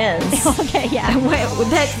certainly is. Okay, yeah.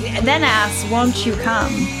 Then ask, won't you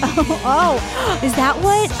come? Oh, is that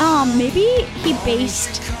what, maybe he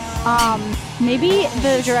based... maybe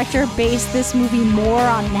the director based this movie more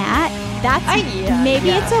on that.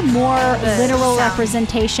 It's a more literal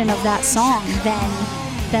representation of that song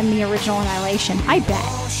than the original Annihilation. I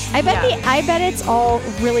bet it's all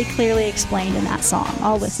really clearly explained in that song.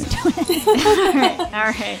 I'll listen to it. All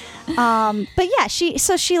right. But yeah, she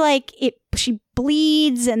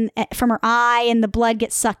bleeds and from her eye, and the blood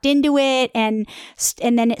gets sucked into it, and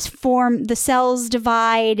then the cells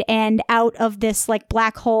divide, and out of this, like,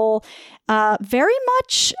 black hole, very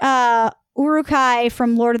much Uruk-hai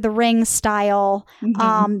from Lord of the Rings style,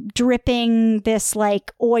 dripping this,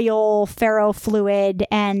 like, oil ferro fluid,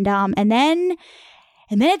 and then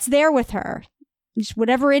it's there with her. Just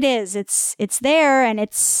whatever it is, it's there, and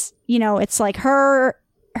it's like her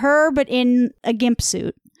but in a gimp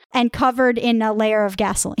suit and covered in a layer of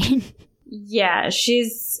gasoline. Yeah,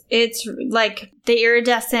 it's like the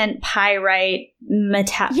iridescent pyrite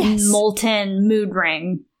molten mood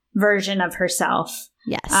ring version of herself.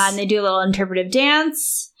 Yes. And they do a little interpretive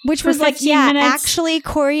dance. Which was, like, actually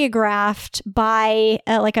choreographed by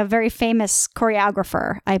a very famous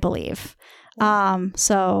choreographer, I believe.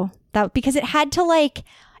 So that, because it had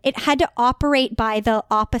to operate by the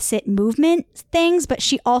opposite movement things, but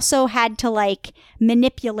she also had to, like,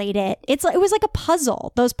 manipulate it. It was like a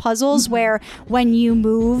puzzle. Those puzzles where when you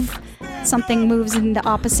move, something moves in the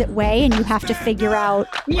opposite way, and you have to figure out.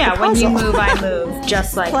 Yeah, when you move, I move,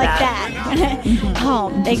 just like that.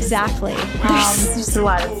 Oh, exactly. There's just a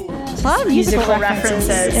lot of musical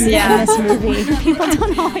references in this movie. People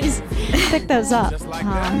don't always pick those up.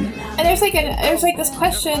 And there's like this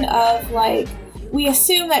question of, like, we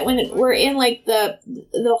assume that when we're in, like, the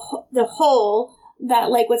whole,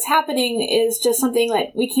 that, like, what's happening is just something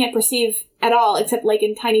that we can't perceive at all, except, like,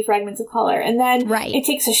 in tiny fragments of color. And then it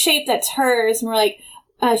takes a shape that's hers, and we're like,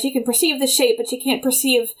 she can perceive the shape, but she can't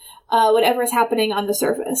perceive whatever is happening on the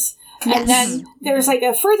surface. Yes. And then there's like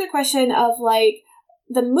a further question of like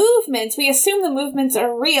the movements. We assume the movements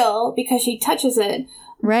are real because she touches it.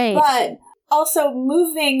 Right. But also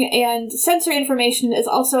moving and sensory information is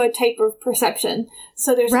also a type of perception.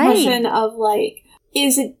 So there's a question of like,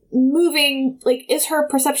 is it moving, like, is her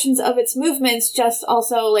perceptions of its movements just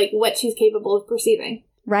also like what she's capable of perceiving?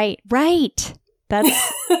 Right.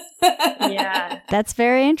 That's Yeah. That's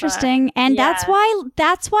very interesting. And that's why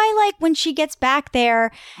like when she gets back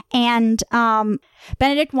there and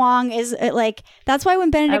Benedict Wong is like, that's why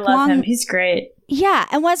when Benedict I love Wong him. He's great. Yeah,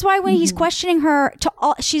 and that's why when he's questioning her,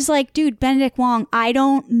 she's like, dude, Benedict Wong, I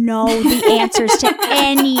don't know the answers to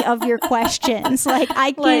any of your questions. Like,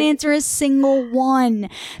 I can't answer a single one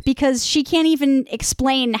because she can't even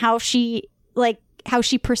explain how she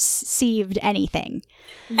perceived anything.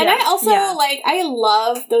 And I also, like, I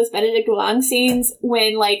love those Benedict Wong scenes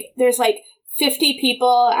when, like, there's, like, 50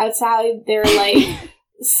 people outside their, like,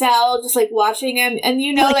 cell just, like, watching him. And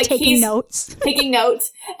you know, like taking notes. Taking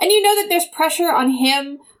notes. And you know that there's pressure on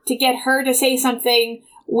him to get her to say something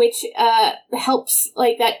which helps,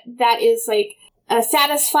 like, that is, like,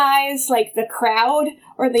 satisfies, like, the crowd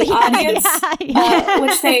or the audience,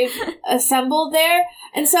 which they've assembled there.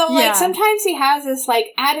 And so, like, sometimes he has this, like,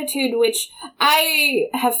 attitude, which I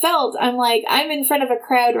have felt. I'm like, I'm in front of a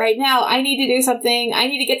crowd right now. I need to do something. I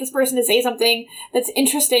need to get this person to say something that's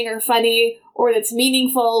interesting or funny or that's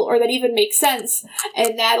meaningful or that even makes sense.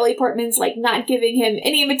 And Natalie Portman's, like, not giving him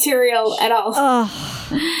any material at all.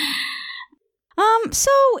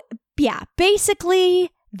 So, yeah,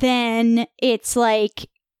 basically, then it's like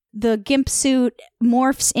the GIMP suit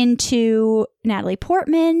morphs into Natalie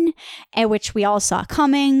Portman, which we all saw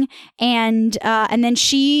coming, and then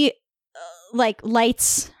she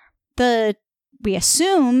lights we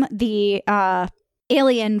assume the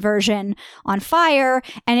alien version on fire,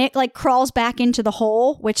 and it like crawls back into the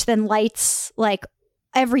hole, which then lights like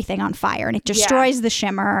everything on fire, and it destroys the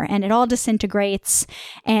shimmer, and it all disintegrates.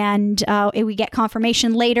 And we get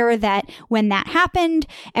confirmation later that when that happened,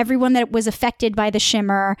 everyone that was affected by the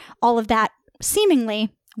shimmer, all of that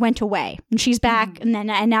seemingly went away, and she's back. And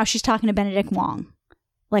now she's talking to Benedict Wong.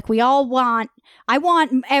 Like,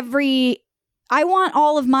 I want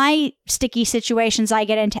all of my sticky situations I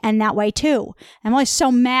get into end that way too. I'm always so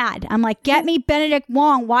mad. I'm like, get me Benedict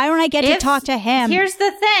Wong. Why don't I get to talk to him? Here's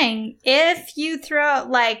the thing. If you throw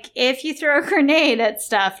a grenade at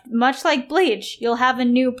stuff, much like Bleach, you'll have a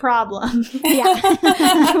new problem. Yeah.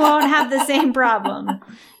 You won't have the same problem.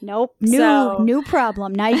 Nope. New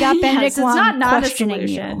problem. Now you got Benedict Wong not questioning a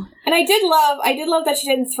solution. you. And I did love that she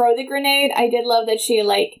didn't throw the grenade. I did love that she,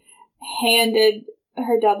 like, handed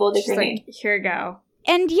her double the grenade. Like, here you go.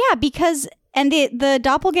 And because the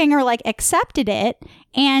doppelganger like accepted it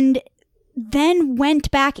and then went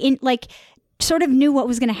back in, like, sort of knew what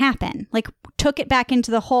was going to happen, like took it back into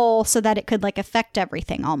the hole so that it could like affect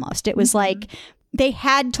everything. Almost, it was like they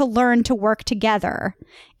had to learn to work together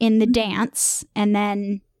in the dance, and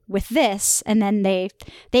then with this, and then they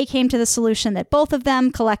came to the solution that both of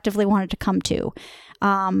them collectively wanted to come to.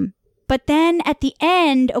 But then at the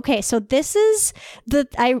end, okay, so this is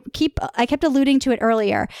I kept alluding to it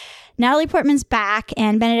earlier. Natalie Portman's back,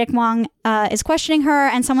 and Benedict Wong is questioning her,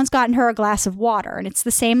 and someone's gotten her a glass of water, and it's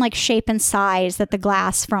the same like shape and size that the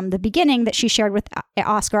glass from the beginning that she shared with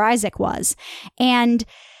Oscar Isaac was. And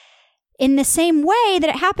in the same way that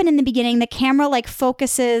it happened in the beginning, the camera like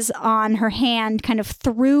focuses on her hand kind of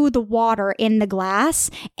through the water in the glass,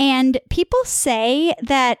 and people say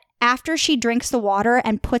that after she drinks the water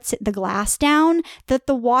and puts the glass down, that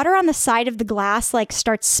the water on the side of the glass like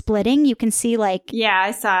starts splitting. You can see like... Yeah,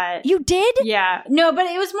 I saw it. You did? Yeah. No, but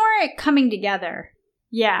it was more coming together.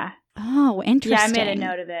 Yeah. Oh, interesting. Yeah, I made a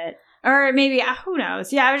note of it. Or maybe, who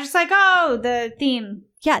knows? Yeah, I was just like, oh, the theme.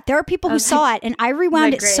 Yeah, there are people who saw it, and I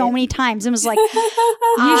rewound it so many times and was like,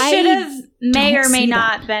 you should have may or may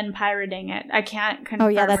not been pirating it. I can't confirm. Oh,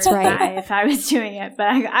 yeah, that's right. If I was doing it, but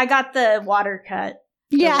I got the water cut.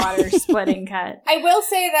 The water splitting cut. I will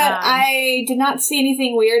say that I did not see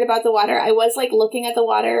anything weird about the water. I was like looking at the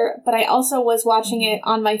water, but I also was watching it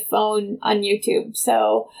on my phone on YouTube.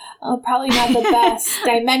 So probably not the best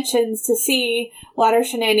dimensions to see water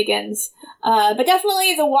shenanigans. But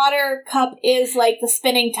definitely the water cup is like the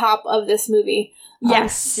spinning top of this movie.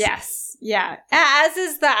 Yes. Yeah. As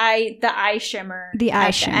is the eye shimmer. The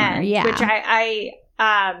eye shimmer, end,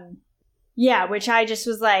 yeah. Which I just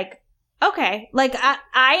was like, okay, like,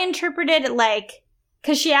 I interpreted it like,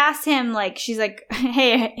 because she asked him, like, she's like,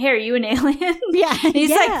 hey, are you an alien? Yeah. And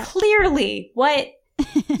he's like, clearly, what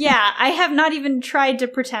Yeah, I have not even tried to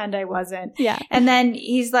pretend I wasn't. Yeah. And then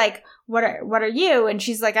he's like, what are you? And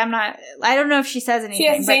she's like, I'm not, I don't know if she says anything. She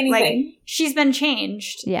doesn't say but, anything. like, she's been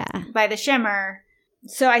changed Yeah. by the shimmer.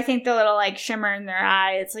 So I think the little, like, shimmer in their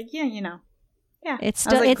eye, it's like, yeah, you know. Yeah. It's I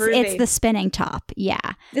was still like, it's groovy. the spinning top.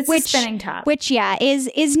 Yeah. It's the spinning top. Which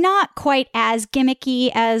is not quite as gimmicky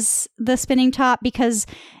as the spinning top, because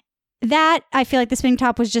that, I feel like the spinning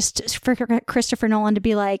top was just for Christopher Nolan to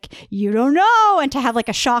be like, you don't know, and to have like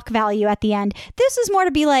a shock value at the end. This is more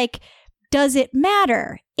to be like, does it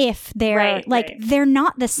matter if they're they're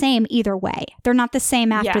not the same either way. They're not the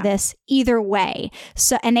same after this either way.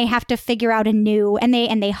 So, and they have to figure out a new, and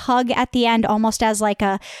they hug at the end almost as like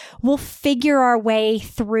a, we'll figure our way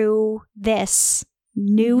through this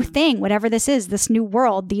new thing, whatever this is, this new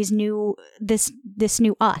world, this new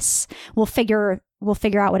us. We'll figure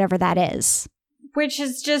out whatever that is. Which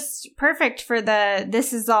is just perfect for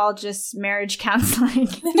this is all just marriage counseling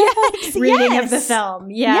Yes, reading yes. of the film.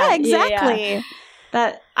 Yeah, exactly. Yeah.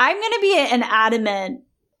 That I'm going to be an adamant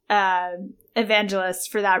evangelist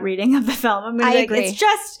for that reading of the film. I'm going to agree.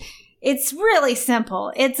 It's really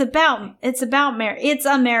simple. It's about marriage. It's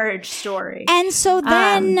a marriage story. And so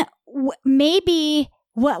then maybe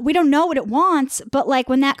we don't know what it wants, but like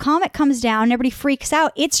when that comet comes down and everybody freaks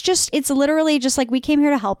out, it's literally just like, we came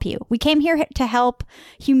here to help you. We came here to help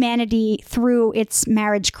humanity through its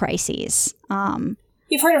marriage crises.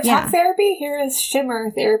 You've heard of talk therapy? Here is shimmer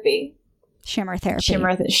therapy. Shimmer therapy.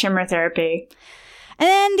 Shimmer therapy. And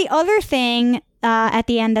then the other thing at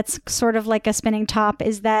the end that's sort of like a spinning top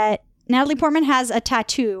is that Natalie Portman has a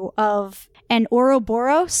tattoo of an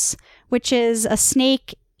Ouroboros, which is a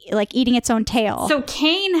snake like eating its own tail. So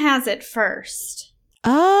Kane has it first.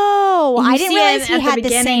 Oh, I didn't realize he had the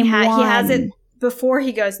same one. He has it before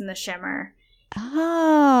he goes in the shimmer.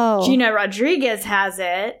 Oh. Gina Rodriguez has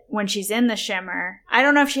it when she's in the shimmer. I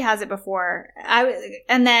don't know if she has it before.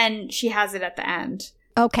 And then she has it at the end.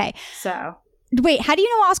 Okay. So. Wait, how do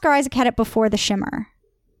you know Oscar Isaac had it before the shimmer?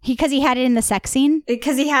 Because he had it in the sex scene?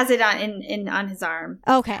 Because he has it on his arm.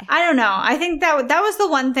 Okay. I don't know. I think that was the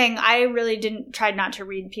one thing I really tried not to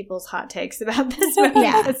read people's hot takes about this movie.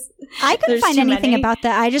 Yeah. I couldn't find anything about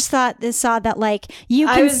that. I just saw that like you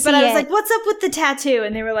can see But I was like, what's up with the tattoo?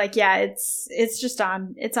 And they were like, yeah, it's just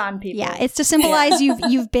on people. Yeah, it's to symbolize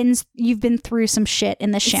you've been through some shit in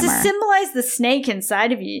the shimmer. It's to symbolize the snake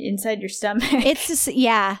inside of you, inside your stomach. It's just,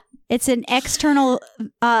 yeah. It's an external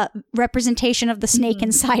representation of the snake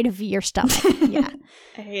inside of your stomach. Yeah.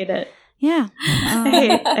 I hate it. Yeah.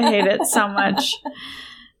 I hate it so much.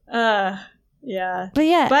 Yeah. But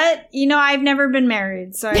yeah. But, I've never been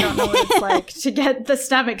married, so I don't know what it's like to get the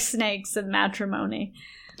stomach snakes of matrimony.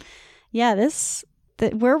 Yeah,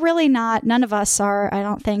 we're really not, none of us are, I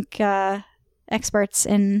don't think, experts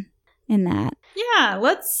in that. Yeah,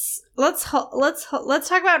 let's talk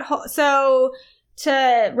about, so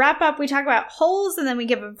to wrap up, we talk about holes and then we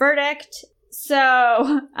give a verdict.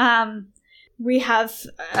 So, we have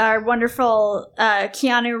our wonderful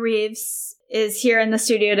Keanu Reeves is here in the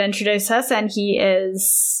studio to introduce us, and he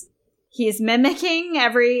is mimicking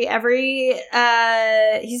every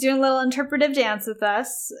he's doing a little interpretive dance with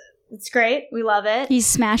us. It's great. We love it. He's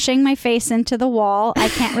smashing my face into the wall. I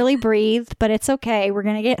can't really breathe, but it's okay. We're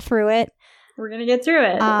going to get through it.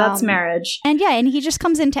 That's marriage. And yeah, and he just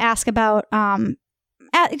comes in to ask about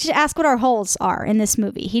ask what our holes are in this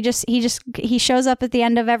movie. He shows up at the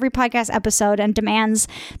end of every podcast episode and demands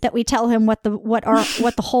that we tell him what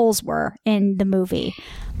the holes were in the movie.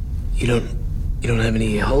 You don't have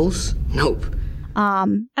any holes? Nope.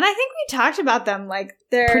 And I think we talked about them, like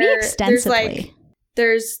they're pretty extensively.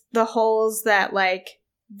 There's the holes that like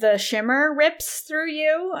the shimmer rips through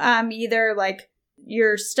you, either like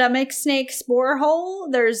your stomach snake spore hole.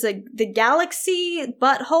 There's the galaxy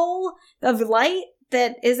butthole of light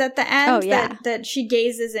that is at the end that she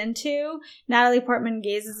gazes into. Natalie Portman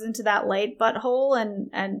gazes into that light butthole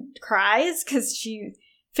and cries because she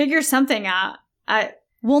figures something out.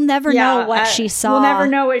 We'll never know what she saw. We'll never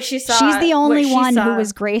know what she saw. She's the only one who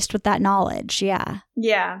was graced with that knowledge. Yeah.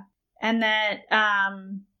 Yeah. And that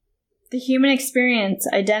the human experience,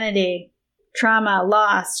 identity, trauma,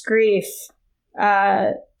 loss, grief,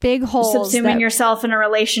 big holes. Subsuming yourself in a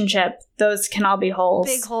relationship. Those can all be holes.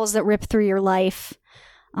 Big holes that rip through your life.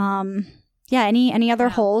 Yeah. Any other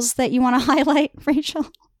holes that you want to highlight, Rachel?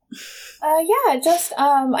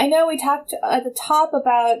 I know we talked at the top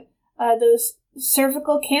about those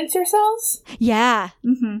cervical cancer cells. Yeah.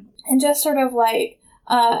 Mm-hmm. And just sort of like,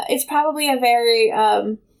 it's probably a very,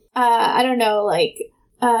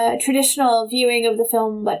 traditional viewing of the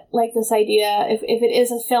film, but like this idea, if it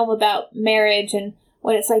is a film about marriage and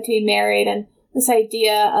what it's like to be married and this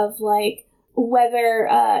idea of like whether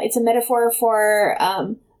it's a metaphor for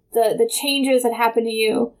the changes that happen to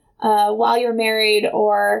you while you're married,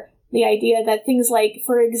 or the idea that things like,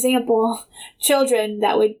 for example, children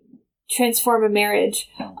that would transform a marriage,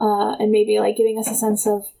 and maybe like giving us a sense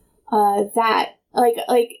of that, like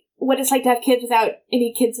what it's like to have kids without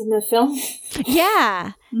any kids in the film.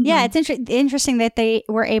 Yeah. Mm-hmm. Yeah, it's interesting that they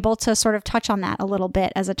were able to sort of touch on that a little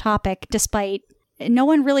bit as a topic, despite no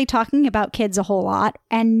one really talking about kids a whole lot,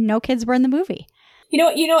 and no kids were in the movie. You know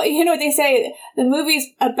what they say, the movie's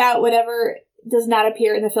about whatever does not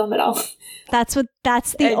appear in the film at all. That's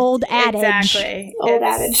the old adage. Exactly. Old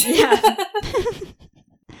adage. Yeah.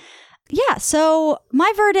 Yeah, so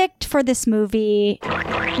my verdict for this movie,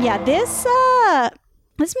 this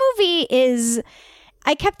movie is,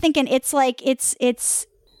 I kept thinking it's a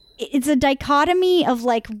dichotomy of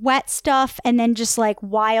like wet stuff and then just like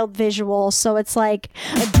wild visuals. So it's like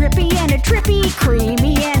a drippy and a trippy,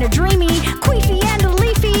 creamy and a dreamy, queefy and a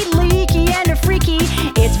leafy, leaky and a freaky.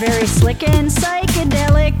 It's very slick and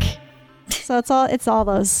psychedelic. So it's all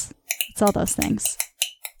those things.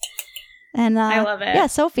 And I love it. Yeah,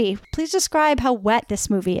 Sophie, please describe how wet this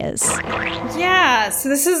movie is. Yeah, so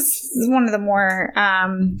this is one of the more,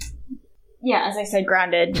 as I said,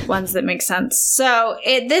 grounded ones that make sense. So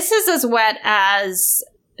this is as wet as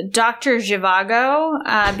Dr.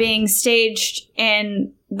 Zhivago being staged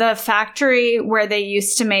in the factory where they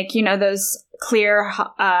used to make, those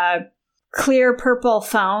clear purple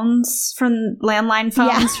phones from landline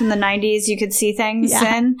phones from the 90s. You could see things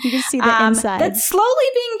in. You could see the inside. That's slowly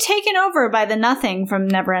being taken over by the Nothing from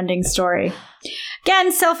Neverending Story.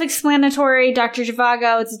 Again, self-explanatory. Dr.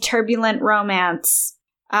 Zhivago, it's a turbulent romance.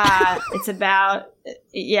 It's about,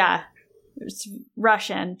 it's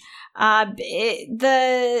Russian.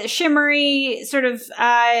 The shimmery sort of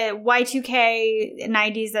Y2K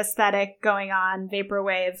 90s aesthetic going on,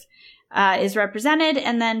 vaporwave, is represented.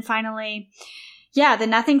 And then finally, the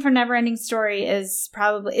Nothing from Neverending Story is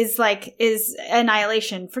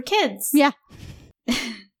Annihilation for kids. Yeah.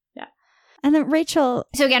 And then Rachel.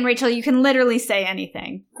 So again, Rachel, you can literally say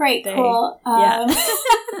anything. Great, cool. I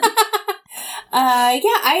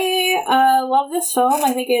love this film.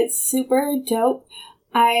 I think it's super dope.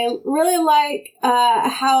 I really like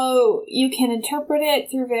how you can interpret it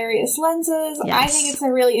through various lenses. Yes. I think it's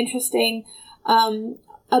a really interesting for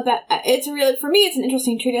me, it's an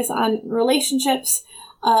interesting treatise on relationships,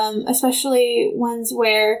 especially ones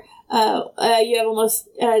where you have almost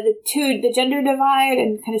the gender divide,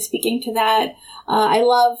 and kind of speaking to that. I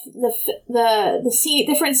love the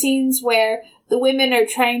different scenes where the women are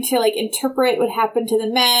trying to like interpret what happened to the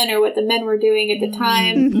men or what the men were doing at the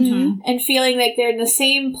time, and feeling like they're in the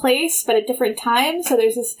same place but at different times. So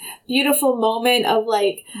there's this beautiful moment of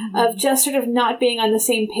like of just sort of not being on the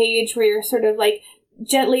same page, where you're sort of like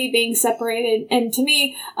gently being separated. And to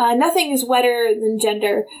me, nothing is wetter than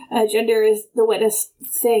gender. Gender is the wettest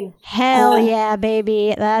thing. Hell yeah,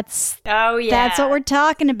 baby. That's what we're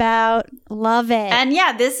talking about. Love it. And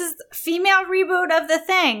this is female reboot of The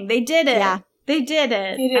Thing. They did it. Yeah. They did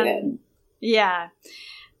it. Yeah.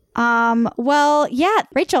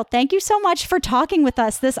 Rachel, thank you so much for talking with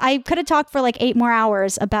us. I could have talked for like 8 more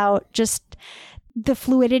hours about just the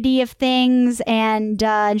fluidity of things and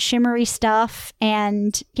shimmery stuff.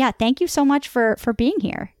 And thank you so much for being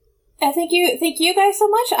here. Thank you guys so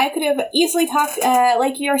much. I could have easily talked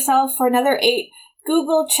like yourself for another 8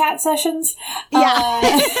 Google chat sessions.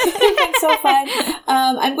 It's been so fun.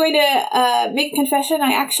 I'm going to make a confession.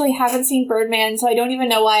 I actually haven't seen Birdman, so I don't even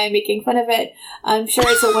know why I'm making fun of it. I'm sure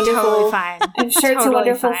it's a wonderful. Totally fine. I'm sure it's a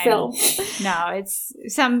wonderful film. No, it's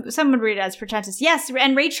some would read it as pretentious. Yes,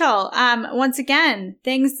 and Rachel. Once again,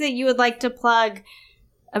 things that you would like to plug.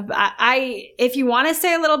 If you want to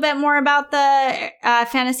say a little bit more about the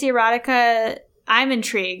fantasy erotica. I'm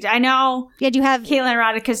intrigued. I know. Yeah, do you have Caitlin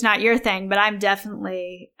erotica's not your thing, but I'm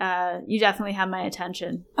definitely. You definitely have my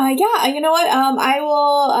attention. You know what? I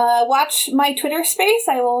will watch my Twitter space.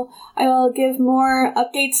 I will give more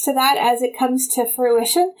updates to that as it comes to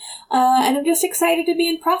fruition. And I'm just excited to be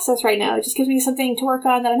in process right now. It just gives me something to work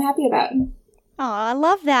on that I'm happy about. Oh, I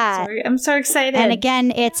love that. I'm so excited. And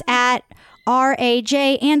again, it's at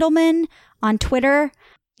RAJ Andelman on Twitter.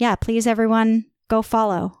 Yeah, please, everyone, go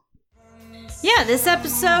follow. Yeah, this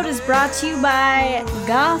episode is brought to you by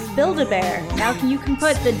Goth Build-A-Bear. Now you can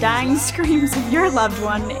put the dying screams of your loved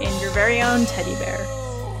one in your very own teddy bear.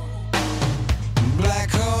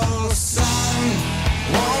 Black hole sun,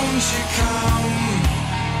 won't you come?